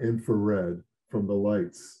infrared, from the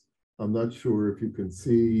lights. I'm not sure if you can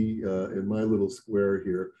see in my little square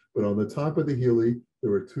here, but on the top of the Healy,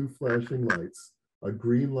 there are 2 flashing lights, a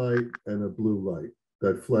green light and a blue light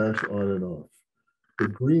that flash on and off. The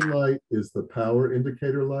green light is the power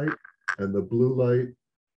indicator light, and the blue light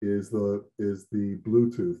is the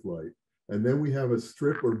Bluetooth light. And then we have a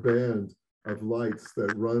strip or band of lights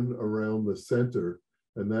that run around the center,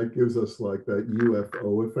 and that gives us like that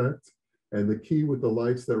UFO effect. And the key with the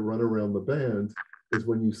lights that run around the band is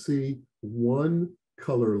when you see one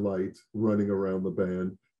color light running around the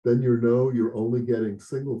band, then you know you're only getting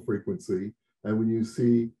single frequency. And when you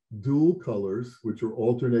see dual colors, which are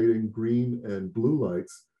alternating green and blue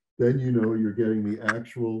lights, then you know you're getting the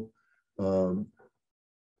actual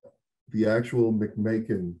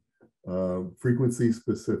McMakin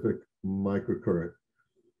frequency-specific microcurrent.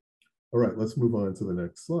 All right, let's move on to the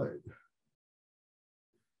next slide.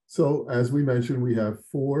 So as we mentioned, we have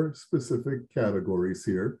 4 specific categories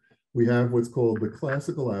here. We have what's called the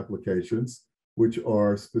classical applications, which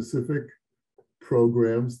are specific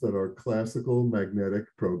programs that are classical magnetic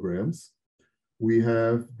programs. We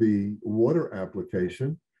have the water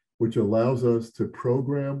application, which allows us to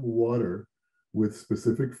program water with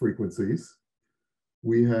specific frequencies.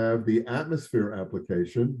 We have the atmosphere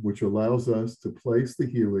application, which allows us to place the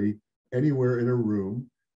Healy anywhere in a room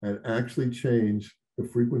and actually change the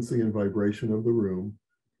frequency and vibration of the room.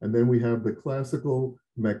 And then we have the classical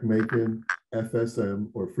McMakin FSM,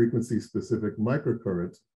 or frequency-specific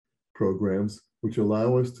microcurrent programs, which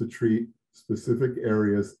allow us to treat specific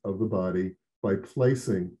areas of the body by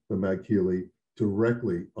placing the MagHealy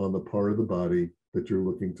directly on the part of the body that you're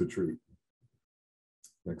looking to treat.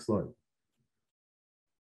 Next slide.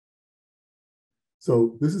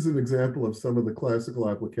 So this is an example of some of the classical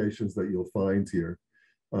applications that you'll find here.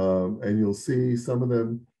 And you'll see some of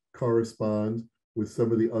them correspond with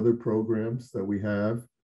some of the other programs that we have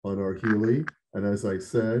on our Healy. And as I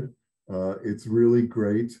said, it's really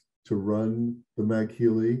great to run the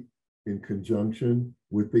MagHealy in conjunction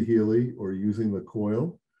with the Healy or using the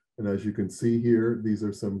coil. And as you can see here, these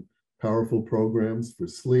are some powerful programs for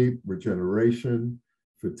sleep, regeneration,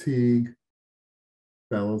 fatigue,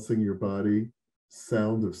 balancing your body,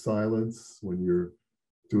 sound of silence when you're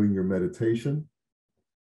doing your meditation.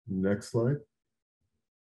 Next slide.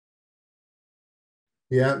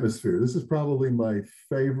 The atmosphere. This is probably my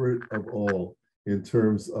favorite of all in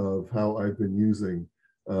terms of how I've been using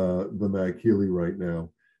the MagHealy right now,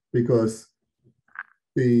 because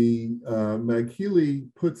the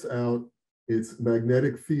MagHealy puts out its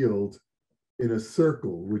magnetic field in a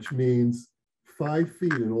circle, which means 5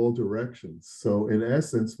 feet in all directions. So in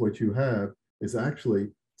essence, what you have is actually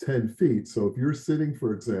 10 feet. So if you're sitting,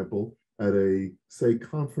 for example, at a, say,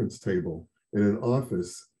 conference table in an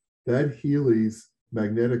office, that Healy's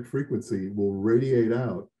magnetic frequency will radiate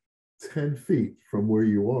out 10 feet from where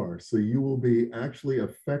you are. So you will be actually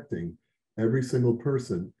affecting every single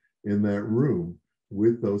person in that room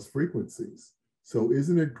with those frequencies. So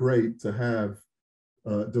isn't it great to have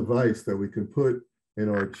a device that we can put in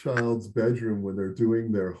our child's bedroom when they're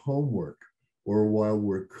doing their homework, or while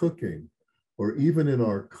we're cooking, or even in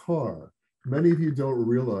our car? Many of you don't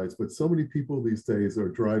realize, but so many people these days are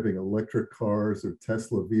driving electric cars or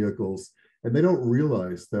Tesla vehicles, and they don't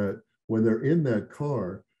realize that when they're in that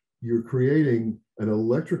car, you're creating an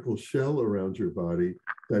electrical shell around your body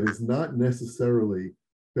that is not necessarily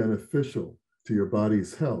beneficial to your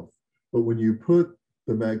body's health. But when you put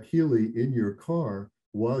the MagHealy in your car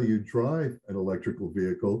while you drive an electrical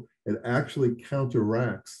vehicle, it actually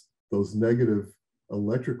counteracts those negative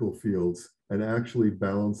electrical fields and actually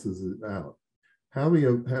balances it out. How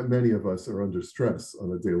many of us are under stress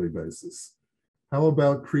on a daily basis? How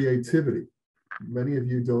about creativity? Many of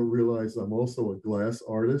you don't realize I'm also a glass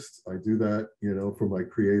artist. I do that, for my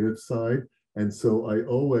creative side. And so I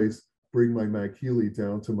always bring my MagHealy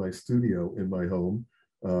down to my studio in my home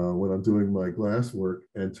when I'm doing my glass work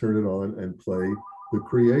and turn it on and play the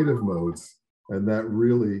creative modes. And that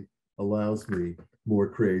really allows me more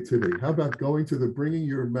creativity. How about bringing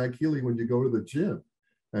your MagHealy when you go to the gym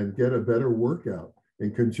and get a better workout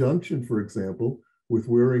in conjunction, for example, with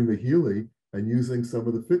wearing the Healy and using some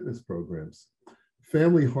of the fitness programs?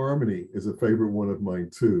 Family harmony is a favorite one of mine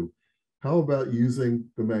too. How about using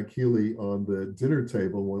the MagHealy on the dinner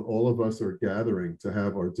table when all of us are gathering to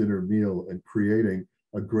have our dinner meal and creating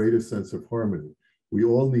a greater sense of harmony? We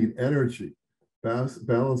all need energy,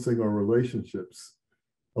 balancing our relationships,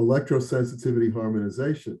 electrosensitivity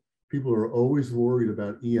harmonization. People are always worried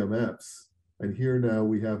about EMFs. And here now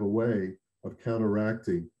we have a way of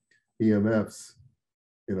counteracting EMFs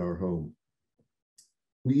in our home.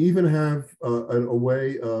 We even have a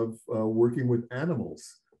way of working with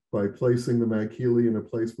animals by placing the MagHealy in a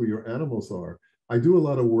place where your animals are. I do a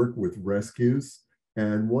lot of work with rescues.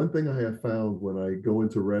 And one thing I have found when I go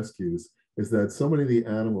into rescues is that so many of the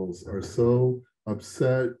animals are so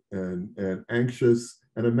upset and anxious.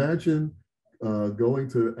 And imagine going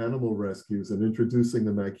to animal rescues and introducing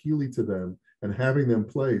the MagHealy to them and having them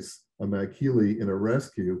place a MagHealy in a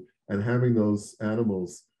rescue and having those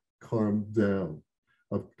animals calm down.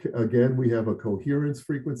 Again, we have a coherence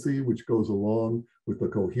frequency, which goes along with the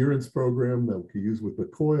coherence program that we can use with the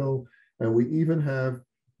coil. And we even have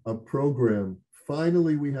a program.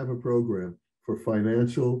 Finally, we have a program for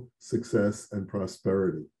financial success and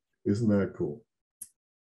prosperity. Isn't that cool?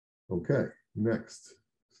 Okay, next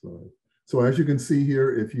slide. So as you can see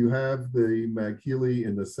here, if you have the MagHealy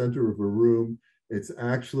in the center of a room, it's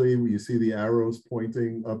actually, you see the arrows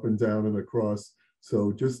pointing up and down and across.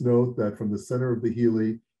 So just note that from the center of the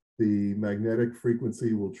Healy, the magnetic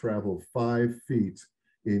frequency will travel 5 feet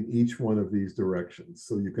in each one of these directions.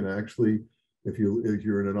 So you can actually, if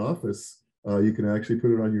you're in an office, you can actually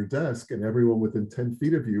put it on your desk and everyone within 10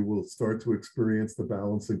 feet of you will start to experience the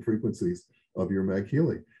balancing frequencies of your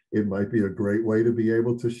MagHealy. It might be a great way to be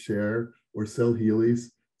able to share or sell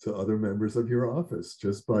Healys to other members of your office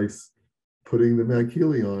just by putting the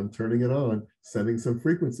MagHealy on, turning it on, sending some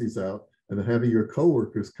frequencies out, and then having your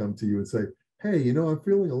coworkers come to you and say, hey, you know, I'm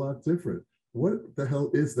feeling a lot different. What the hell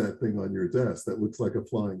is that thing on your desk that looks like a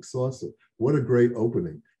flying saucer? What a great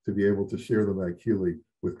opening to be able to share the MagHealy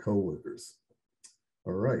with coworkers.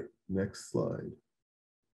 All right, next slide.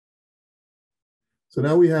 So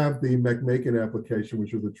now we have the McMakin application,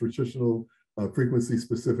 which is the traditional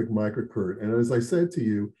frequency-specific microcurrent. And as I said to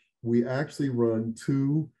you, we actually run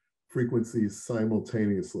 2 frequencies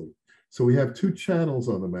simultaneously. So we have 2 channels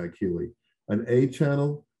on the MagHealy, an A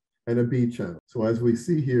channel and a B channel. So as we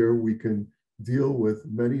see here, we can deal with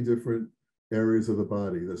many different areas of the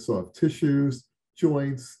body, the soft tissues,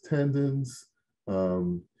 joints, tendons,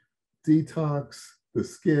 detox, the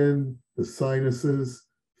skin, the sinuses,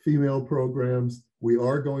 female programs. We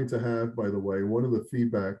are going to have, by the way, one of the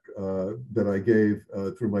feedback that I gave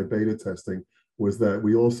through my beta testing was that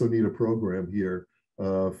we also need a program here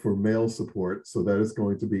for male support. So that is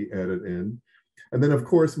going to be added in. And then, of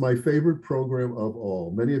course, my favorite program of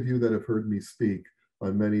all. Many of you that have heard me speak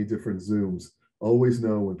on many different Zooms always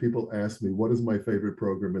know when people ask me, what is my favorite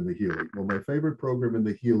program in the Healy? Well, my favorite program in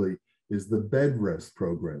the Healy is the bed rest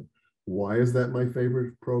program. Why is that my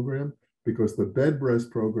favorite program? Because the bed rest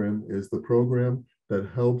program is the program that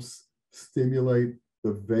helps stimulate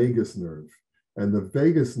the vagus nerve. And the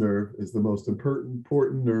vagus nerve is the most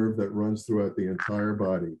important nerve that runs throughout the entire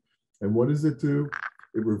body. And what does it do?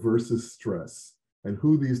 It reverses stress. And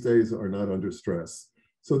who these days are not under stress?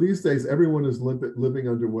 So these days, everyone is living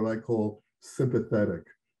under what I call sympathetic,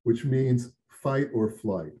 which means fight or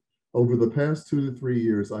flight. Over the past 2 to 3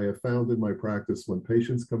 years, I have found in my practice when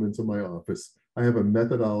patients come into my office, I have a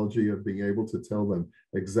methodology of being able to tell them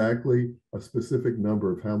exactly a specific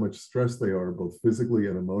number of how much stress they are, both physically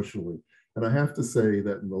and emotionally. And I have to say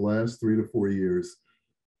that in the last 3 to 4 years,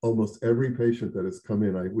 almost every patient that has come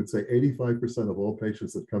in, I would say 85% of all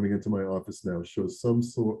patients that are coming into my office now show some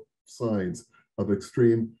sort of signs of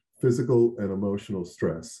extreme physical and emotional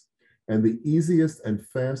stress. And the easiest and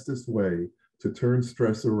fastest way to turn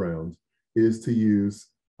stress around is to use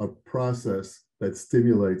a process that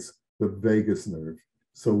stimulates the vagus nerve.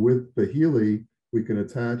 So with the Healy, we can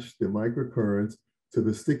attach the microcurrent to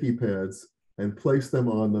the sticky pads and place them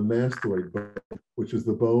on the mastoid bone, which is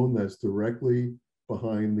the bone that's directly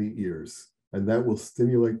behind the ears. And that will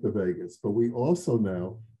stimulate the vagus. But we also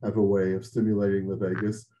now have a way of stimulating the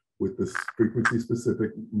vagus with this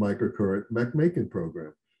frequency-specific microcurrent McMakin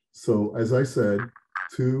program. So as I said,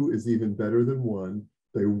 2 is even better than 1.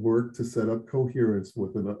 They work to set up coherence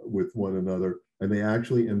with one another, and they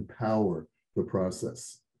actually empower the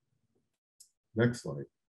process. Next slide.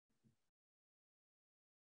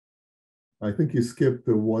 I think you skipped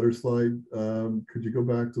the water slide. Could you go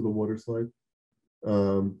back to the water slide?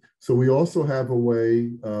 So we also have a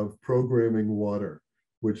way of programming water,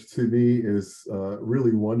 which to me is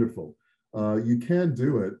really wonderful. You can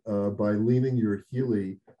do it by leaning your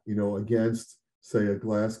Healy, against, say, a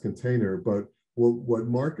glass container. But what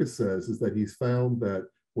Marcus says is that he's found that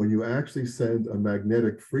when you actually send a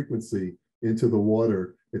magnetic frequency into the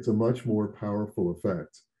water, it's a much more powerful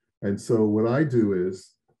effect. And so what I do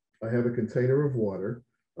is I have a container of water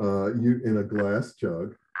in a glass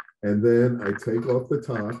jug, and then I take off the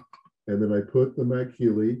top, and then I put the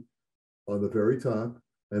MagHealy on the very top,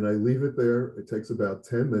 and I leave it there. It takes about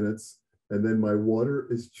 10 minutes, and then my water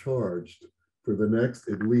is charged for the next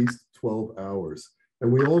at least 12 hours.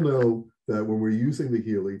 And we all know that when we're using the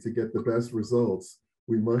Healy to get the best results,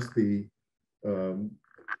 we must drink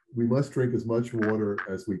as much water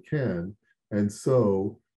as we can. And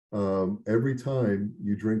so every time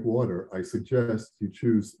you drink water, I suggest you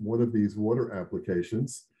choose one of these water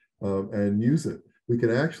applications and use it. We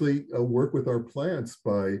can actually work with our plants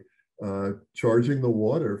by charging the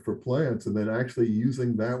water for plants and then actually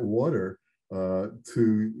using that water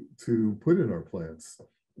to put in our plants.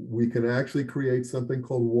 We can actually create something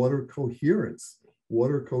called water coherence.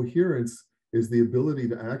 Water coherence is the ability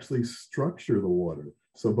to actually structure the water.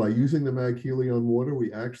 So by using the MagHealy on water,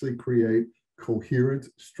 we actually create coherent,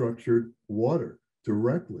 structured water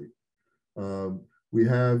directly. We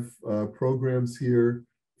have programs here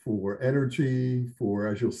for energy,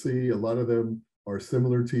 as you'll see, a lot of them are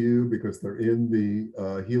similar to you because they're in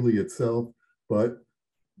the Healy itself. But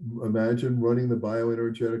imagine running the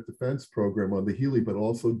bioenergetic defense program on the Healy, but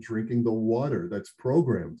also drinking the water that's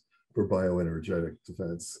programmed for bioenergetic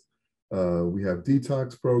defense. We have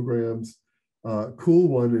detox programs. Cool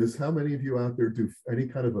one is, how many of you out there do any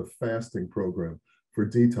kind of a fasting program for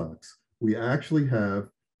detox? We actually have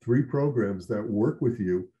 3 programs that work with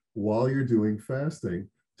you while you're doing fasting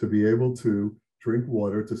to be able to drink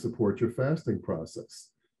water to support your fasting process.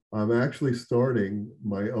 I'm actually starting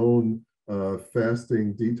my own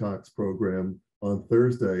fasting detox program on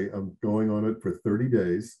Thursday. I'm going on it for 30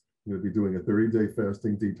 days. I'm going to be doing a 30-day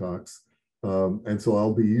fasting detox. And so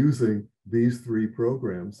I'll be using these 3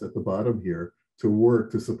 programs at the bottom here to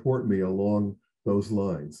work to support me along those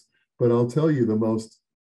lines. But I'll tell you the most,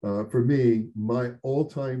 for me, my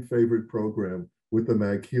all-time favorite program with the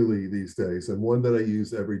MagHealy these days, and one that I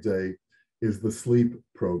use every day, is the sleep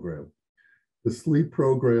program. The sleep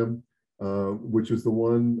program, which is the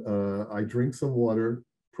one I drink some water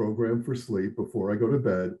program for sleep before I go to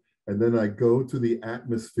bed, and then I go to the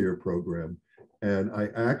atmosphere program, and I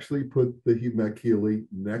actually put the MagHealy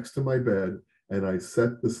next to my bed, and I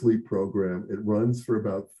set the sleep program. It runs for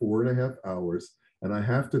about 4.5 hours, and I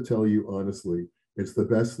have to tell you honestly, it's the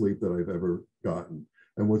best sleep that I've ever gotten.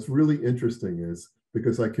 And what's really interesting is,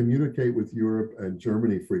 because I communicate with Europe and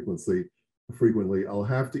Germany frequently, I'll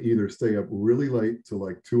have to either stay up really late to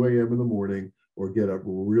like 2 a.m. in the morning or get up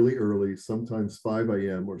really early, sometimes 5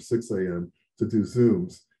 a.m. or 6 a.m. to do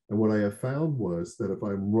Zooms. And what I have found was that if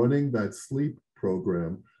I'm running that sleep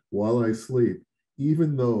program while I sleep,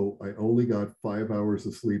 even though I only got 5 hours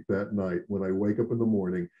of sleep that night, when I wake up in the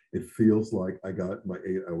morning, it feels like I got my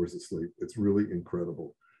 8 hours of sleep. It's really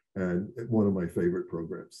incredible and one of my favorite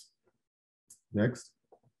programs. Next.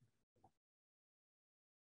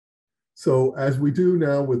 So as we do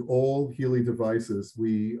now with all Healy devices,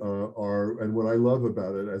 we and what I love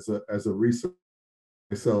about it as a researcher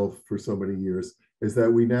myself for so many years, is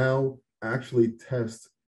that we now actually test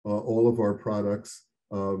all of our products,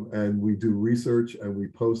 and we do research and we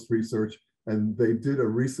post research. And they did a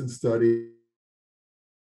recent study,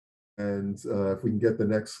 and if we can get the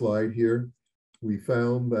next slide here, we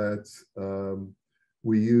found that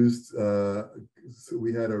we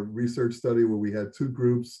had a research study where we had 2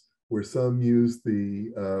 groups, where some used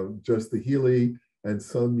the just the Healy and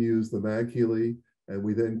some used the MagHealy, and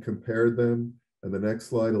we then compared them. And the next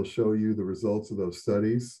slide will show you the results of those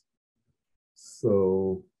studies.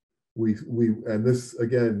 So and this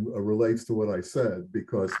again relates to what I said,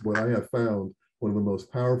 because what I have found, one of the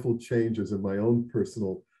most powerful changes in my own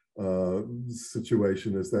personal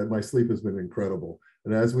situation is that my sleep has been incredible.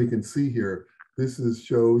 And as we can see here, this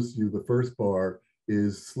shows you the first bar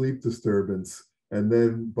is sleep disturbance. And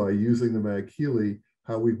then by using the MagHealy,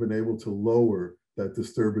 how we've been able to lower that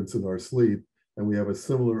disturbance in our sleep. And we have a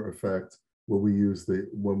similar effect when we use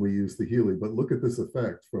the Healy. But look at this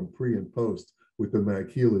effect from pre and post with the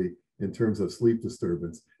MagHealy in terms of sleep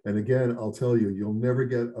disturbance. And again, I'll tell you, you'll never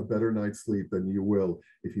get a better night's sleep than you will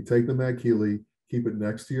if you take the MagHealy, keep it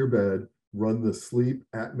next to your bed, run the sleep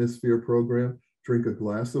atmosphere program, drink a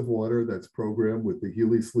glass of water that's programmed with the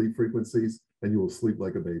Healy sleep frequencies, and you will sleep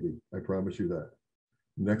like a baby. I promise you that.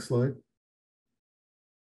 Next slide.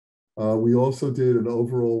 We also did an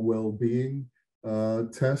overall well-being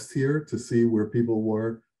test here to see where people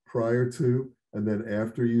were prior to and then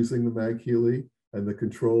after using the MagHealy, and the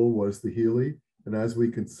control was the Healy. And as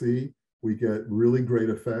we can see, we get really great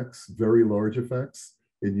effects, very large effects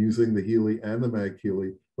in using the Healy and the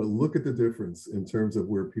MagHealy. But look at the difference in terms of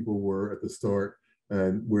where people were at the start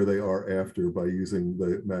and where they are after by using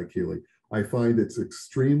the MagHealy. I find it's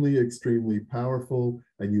extremely, extremely powerful,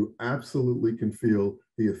 and you absolutely can feel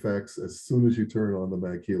the effects as soon as you turn on the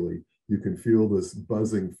MagHealy. You can feel this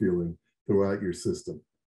buzzing feeling throughout your system.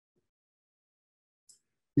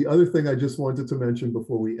 The other thing I just wanted to mention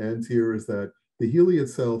before we end here is that the Healy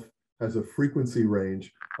itself has a frequency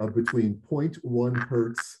range of between 0.1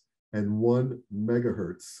 hertz and 1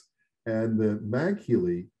 megahertz. And the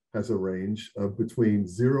MagHealy has a range of between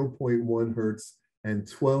 0.1 hertz and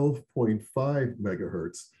 12.5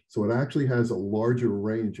 megahertz. So it actually has a larger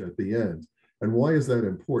range at the end. And why is that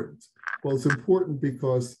important? Well, it's important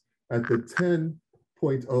because at the 10.0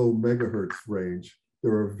 megahertz range,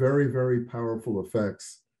 there are very, very powerful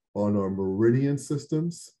effects on our meridian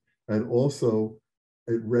systems. And also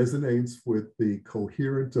it resonates with the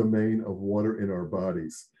coherent domain of water in our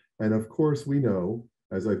bodies. And of course, we know,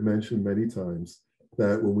 as I've mentioned many times,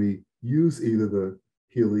 that when we use either the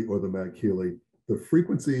Healy or the MagHealy, the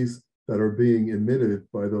frequencies that are being emitted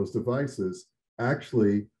by those devices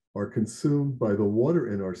actually are consumed by the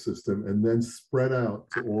water in our system and then spread out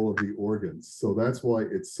to all of the organs. So that's why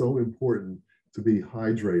it's so important to be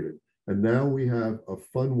hydrated. And now we have a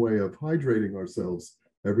fun way of hydrating ourselves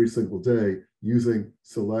every single day using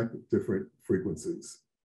select different frequencies.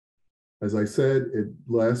 As I said, it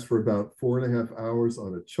lasts for about 4.5 hours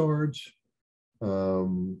on a charge.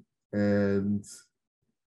 And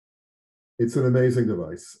it's an amazing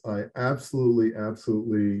device. I absolutely,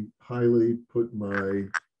 absolutely highly put my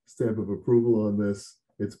stamp of approval on this.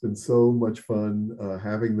 It's been so much fun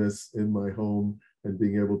having this in my home and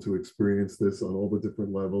being able to experience this on all the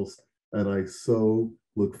different levels. And I so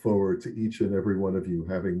look forward to each and every one of you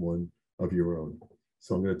having one of your own.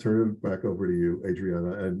 So I'm going to turn it back over to you,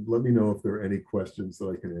 Adriana, and let me know if there are any questions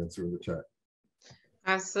that I can answer in the chat.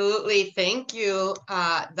 Absolutely. Thank you,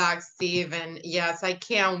 Doc Steve. And yes, I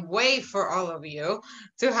can't wait for all of you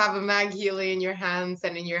to have a MagHealy in your hands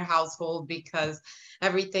and in your household, because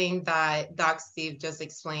everything that Doc Steve just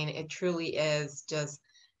explained, it truly is just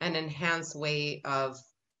an enhanced way of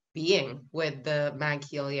being with the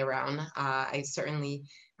MagHealy around. I certainly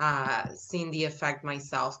seen the effect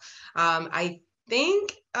myself. I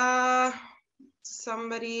think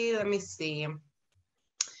somebody, let me see.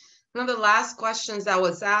 One of the last questions that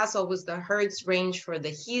was asked, what was the hertz range for the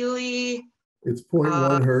Healy? It's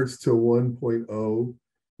 0.1 hertz to 1.0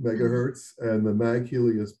 megahertz, and the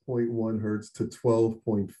MagHealy is 0.1 hertz to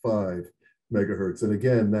 12.5 megahertz. And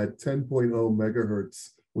again, that 10.0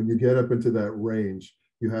 megahertz, when you get up into that range,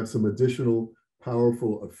 you have some additional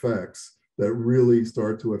powerful effects that really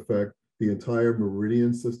start to affect the entire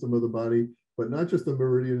meridian system of the body, but not just the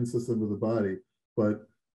meridian system of the body, but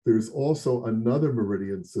there's also another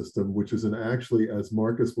meridian system, which is actually, as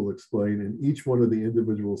Marcus will explain, in each one of the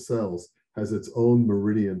individual cells has its own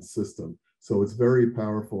meridian system. So it's very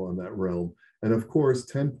powerful on that realm. And of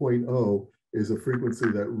course, 10.0 is a frequency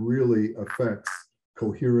that really affects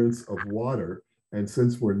coherence of water. And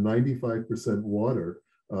since we're 95% water,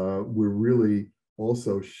 we're really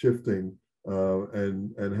also shifting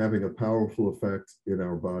and having a powerful effect in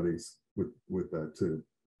our bodies with that too.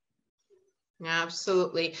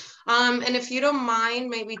 Absolutely. And if you don't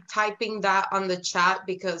mind, maybe typing that on the chat,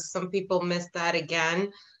 because some people missed that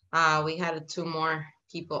again. We had 2 more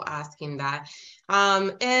people asking that.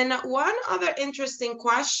 And one other interesting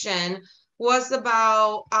question was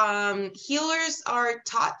about healers are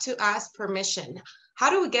taught to ask permission.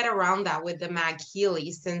 How do we get around that with the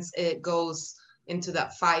MagHealy, since it goes into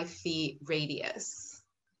that 5 feet radius?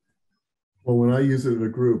 Well, when I use it in a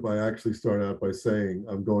group, I actually start out by saying,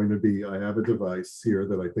 I have a device here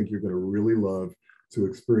that I think you're going to really love to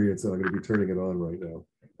experience, and I'm going to be turning it on right now.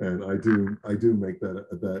 And I do make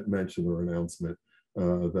that mention or announcement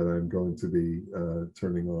that I'm going to be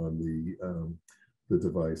turning on the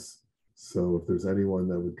device. So if there's anyone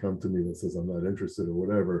that would come to me that says I'm not interested or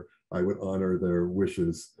whatever, I would honor their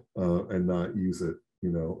wishes and not use it,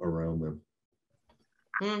 around them.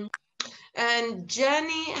 Mm. And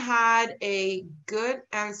Jenny had a good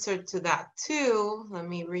answer to that too. Let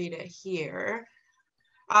me read it here.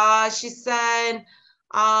 She said,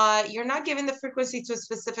 you're not giving the frequency to a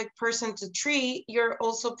specific person to treat, you're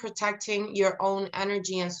also protecting your own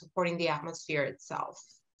energy and supporting the atmosphere itself.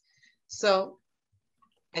 So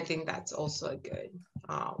I think that's also a good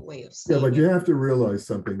way of seeing it. Yeah, but you have to realize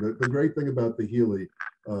something. The great thing about the Healy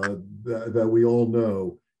that we all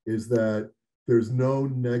know is that there's no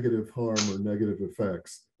negative harm or negative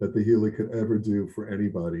effects that the Healy could ever do for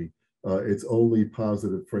anybody. It's only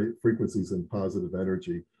positive frequencies and positive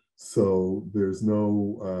energy. So there's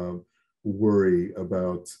no worry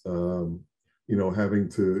about, having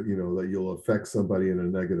to, that you'll affect somebody in a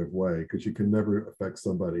negative way, because you can never affect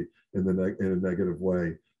somebody in a negative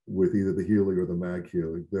way with either the Healy or the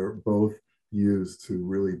MagHealy. They're both used to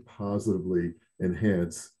really positively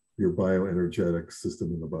enhance your bioenergetic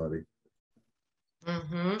system in the body.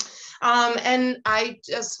 Mm-hmm. And I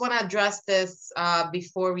just want to address this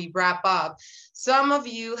before we wrap up. Some of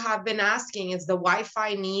you have been asking, is the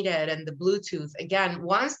Wi-Fi needed and the Bluetooth? Again,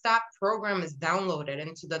 once that program is downloaded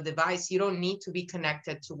into the device, you don't need to be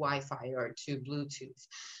connected to Wi-Fi or to Bluetooth.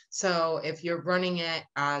 So if you're running it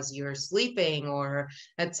as you're sleeping or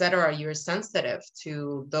etc., you're sensitive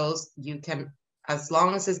to those, you can, as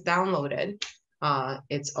long as it's downloaded,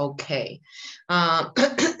 it's okay.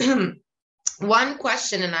 One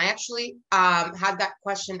question, and I actually had that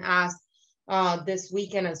question asked this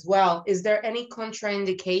weekend as well. Is there any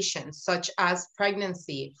contraindications, such as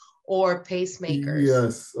pregnancy or pacemakers?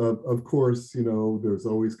 Yes, of course, there's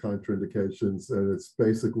always contraindications, and it's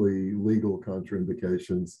basically legal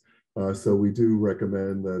contraindications. So we do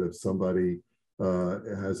recommend that if somebody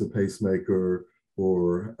has a pacemaker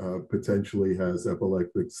or potentially has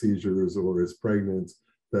epileptic seizures or is pregnant,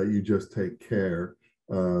 that you just take care.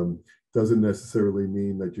 Doesn't necessarily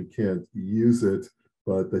mean that you can't use it,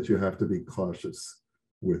 but that you have to be cautious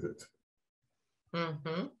with it.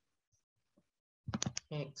 Mm-hmm.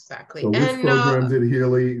 Exactly. So which program did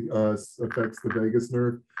Healy affects the vagus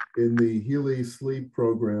nerve? In the Healy sleep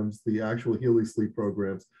programs, the actual Healy sleep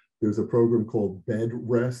programs, there's a program called bed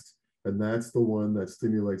rest, and that's the one that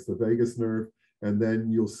stimulates the vagus nerve. And then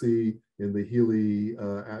you'll see in the Healy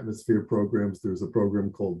atmosphere programs, there's a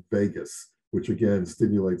program called Vagus, which again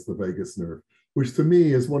stimulates the vagus nerve, which to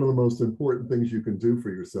me is one of the most important things you can do for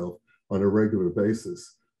yourself on a regular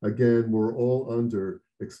basis. Again, we're all under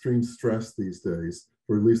extreme stress these days,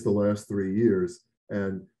 for at least the last 3 years.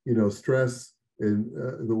 And, you know, stress, in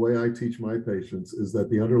the way I teach my patients, is that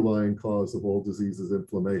the underlying cause of all disease is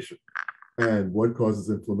inflammation. And what causes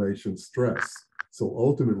inflammation? Stress. So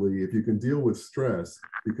ultimately, if you can deal with stress,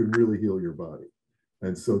 you can really heal your body.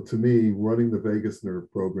 And so to me, running the vagus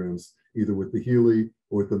nerve programs, either with the Healy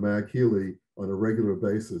or with the MagHealy on a regular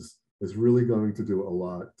basis, is really going to do a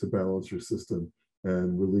lot to balance your system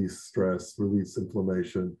and release stress, release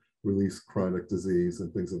inflammation, release chronic disease,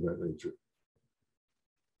 and things of that nature.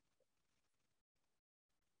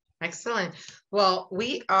 Excellent. Well,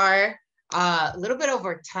 we are a little bit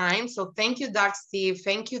over time. So thank you, Doc Steve.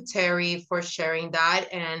 Thank you, Terry, for sharing that.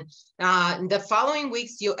 And the following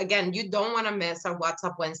weeks, you don't want to miss our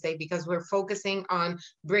WhatsApp Wednesday, because we're focusing on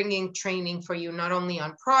bringing training for you, not only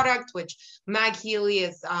on product, which MagHealy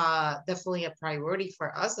is definitely a priority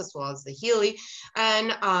for us, as well as the Healy,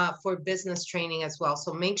 and for business training as well.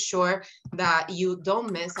 So make sure that you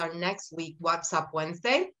don't miss our next week WhatsApp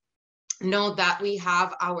Wednesday. Know that we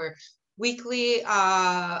have our weekly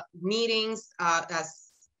meetings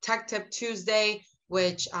as Tech Tip Tuesday,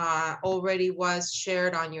 which already was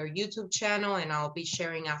shared on your YouTube channel, and I'll be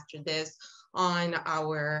sharing after this on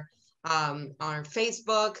our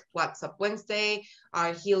Facebook, WhatsApp Wednesday,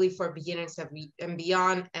 our Healy for Beginners and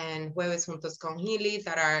Beyond, and Jueves Juntos con Healy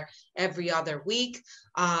that are every other week.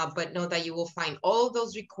 But know that you will find all of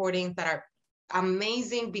those recordings that are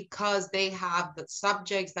amazing, because they have the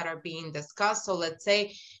subjects that are being discussed. So let's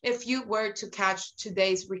say if you were to catch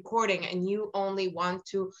today's recording and you only want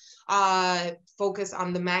to focus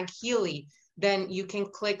on the MagHealy, then you can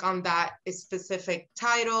click on that specific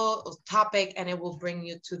title or topic, and it will bring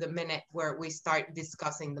you to the minute where we start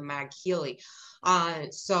discussing the MagHealy.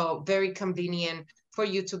 So very convenient for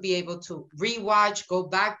you to be able to rewatch, go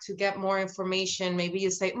back to get more information. Maybe you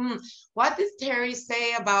say, what did Terry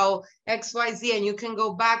say about XYZ? And you can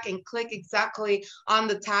go back and click exactly on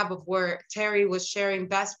the tab of where Terry was sharing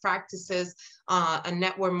best practices, a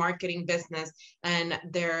network marketing business, and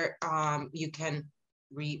there you can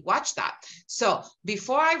rewatch that. So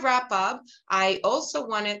before I wrap up, I also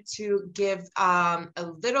wanted to give a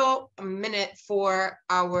little minute for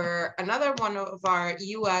another one of our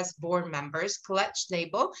US board members, Colette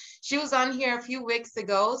Schnabel. She was on here a few weeks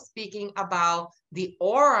ago speaking about the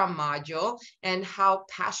Aura module and how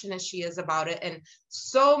passionate she is about it. And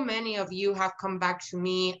so many of you have come back to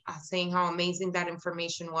me saying how amazing that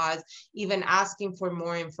information was, even asking for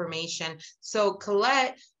more information. So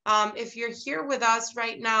Colette, if you're here with us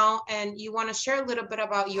right now and you want to share a little bit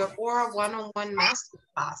about your Aura one-on-one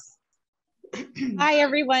masterclass. Hi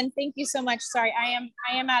everyone, thank you so much. Sorry, I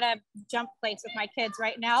am at a jump place with my kids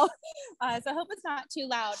right now, so I hope it's not too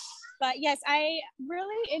loud. But yes, I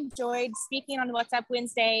really enjoyed speaking on WhatsApp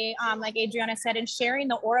Wednesday, like Adriana said, and sharing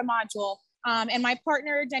the Aura module. And my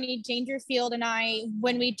partner, Jenny Dangerfield, and I,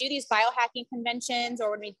 when we do these biohacking conventions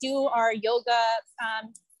or when we do our yoga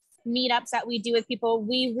meetups that we do with people,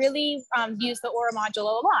 we really use the Aura module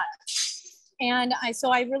a lot. And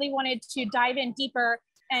so I really wanted to dive in deeper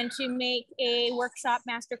and to make a workshop,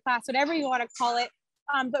 masterclass, whatever you want to call it,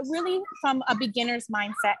 but really from a beginner's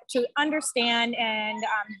mindset to understand and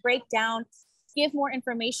break down, give more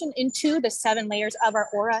information into the 7 layers of our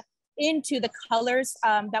aura, into the colors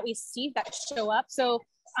that we see that show up. So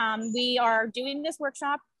we are doing this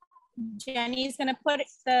workshop. Jenny's going to put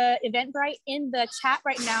the Eventbrite in the chat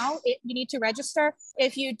right now. You need to register.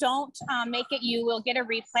 If you don't make it, you will get a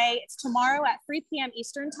replay. It's tomorrow at 3 p.m.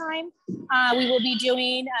 Eastern time. We will be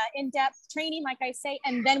doing in-depth training, like I say,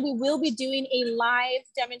 and then we will be doing a live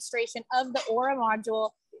demonstration of the Aura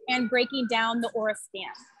module and breaking down the Aura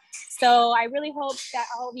scan. So I really hope that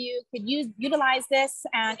all of you could utilize this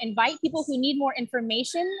and invite people who need more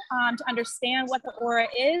information to understand what the Aura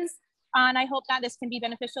is. And I hope that this can be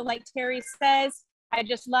beneficial. Like Terry says, I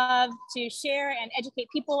just love to share and educate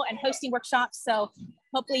people and hosting workshops. So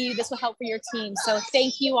hopefully this will help for your team. So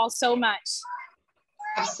thank you all so much.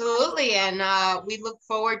 Absolutely. And we look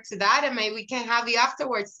forward to that. And maybe we can have you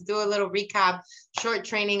afterwards to do a little recap, short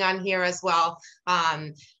training on here as well.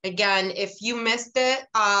 Again, if you missed it,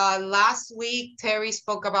 last week, Terry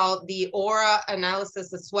spoke about the Aura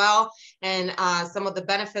analysis as well, and some of the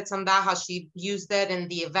benefits on that, how she used it in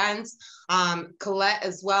the events, Colette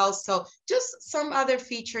as well. So just some other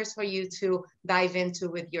features for you to dive into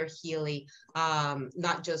with your Healy,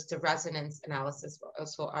 not just the resonance analysis, but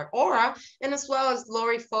also our Aura, and as well as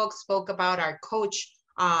Lori folks spoke about our coach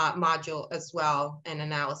module as well and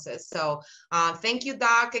analysis. So thank you,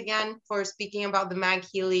 Doc, again, for speaking about the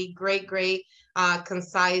MagHealy. Great,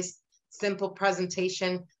 concise, simple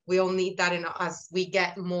presentation. We all need that as we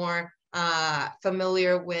get more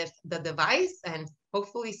familiar with the device, and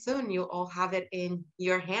hopefully soon you'll all have it in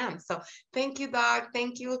your hands. So thank you, Doc.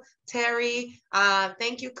 Thank you, Terry.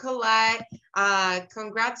 Thank you, Colette.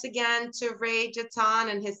 Congrats again to Ray Jatan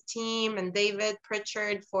and his team, and David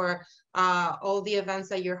Pritchard for all the events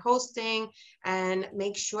that you're hosting. And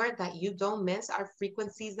make sure that you don't miss our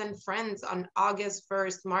Frequencies and Friends on August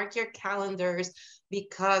 1st. Mark your calendars,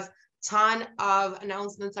 because ton of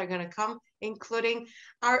announcements are going to come, including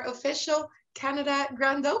our official Canada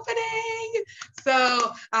grand opening.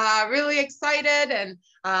 So really excited, and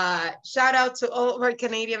shout out to all of our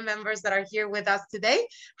Canadian members that are here with us today.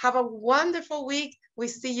 Have a wonderful week. We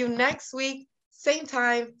see you next week, same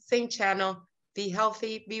time, same channel. Be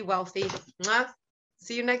healthy, be wealthy. Mwah.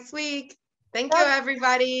 See you next week. Thank you,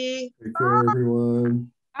 everybody. Take care,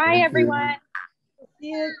 everyone. Bye, everyone. See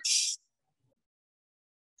you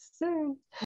soon.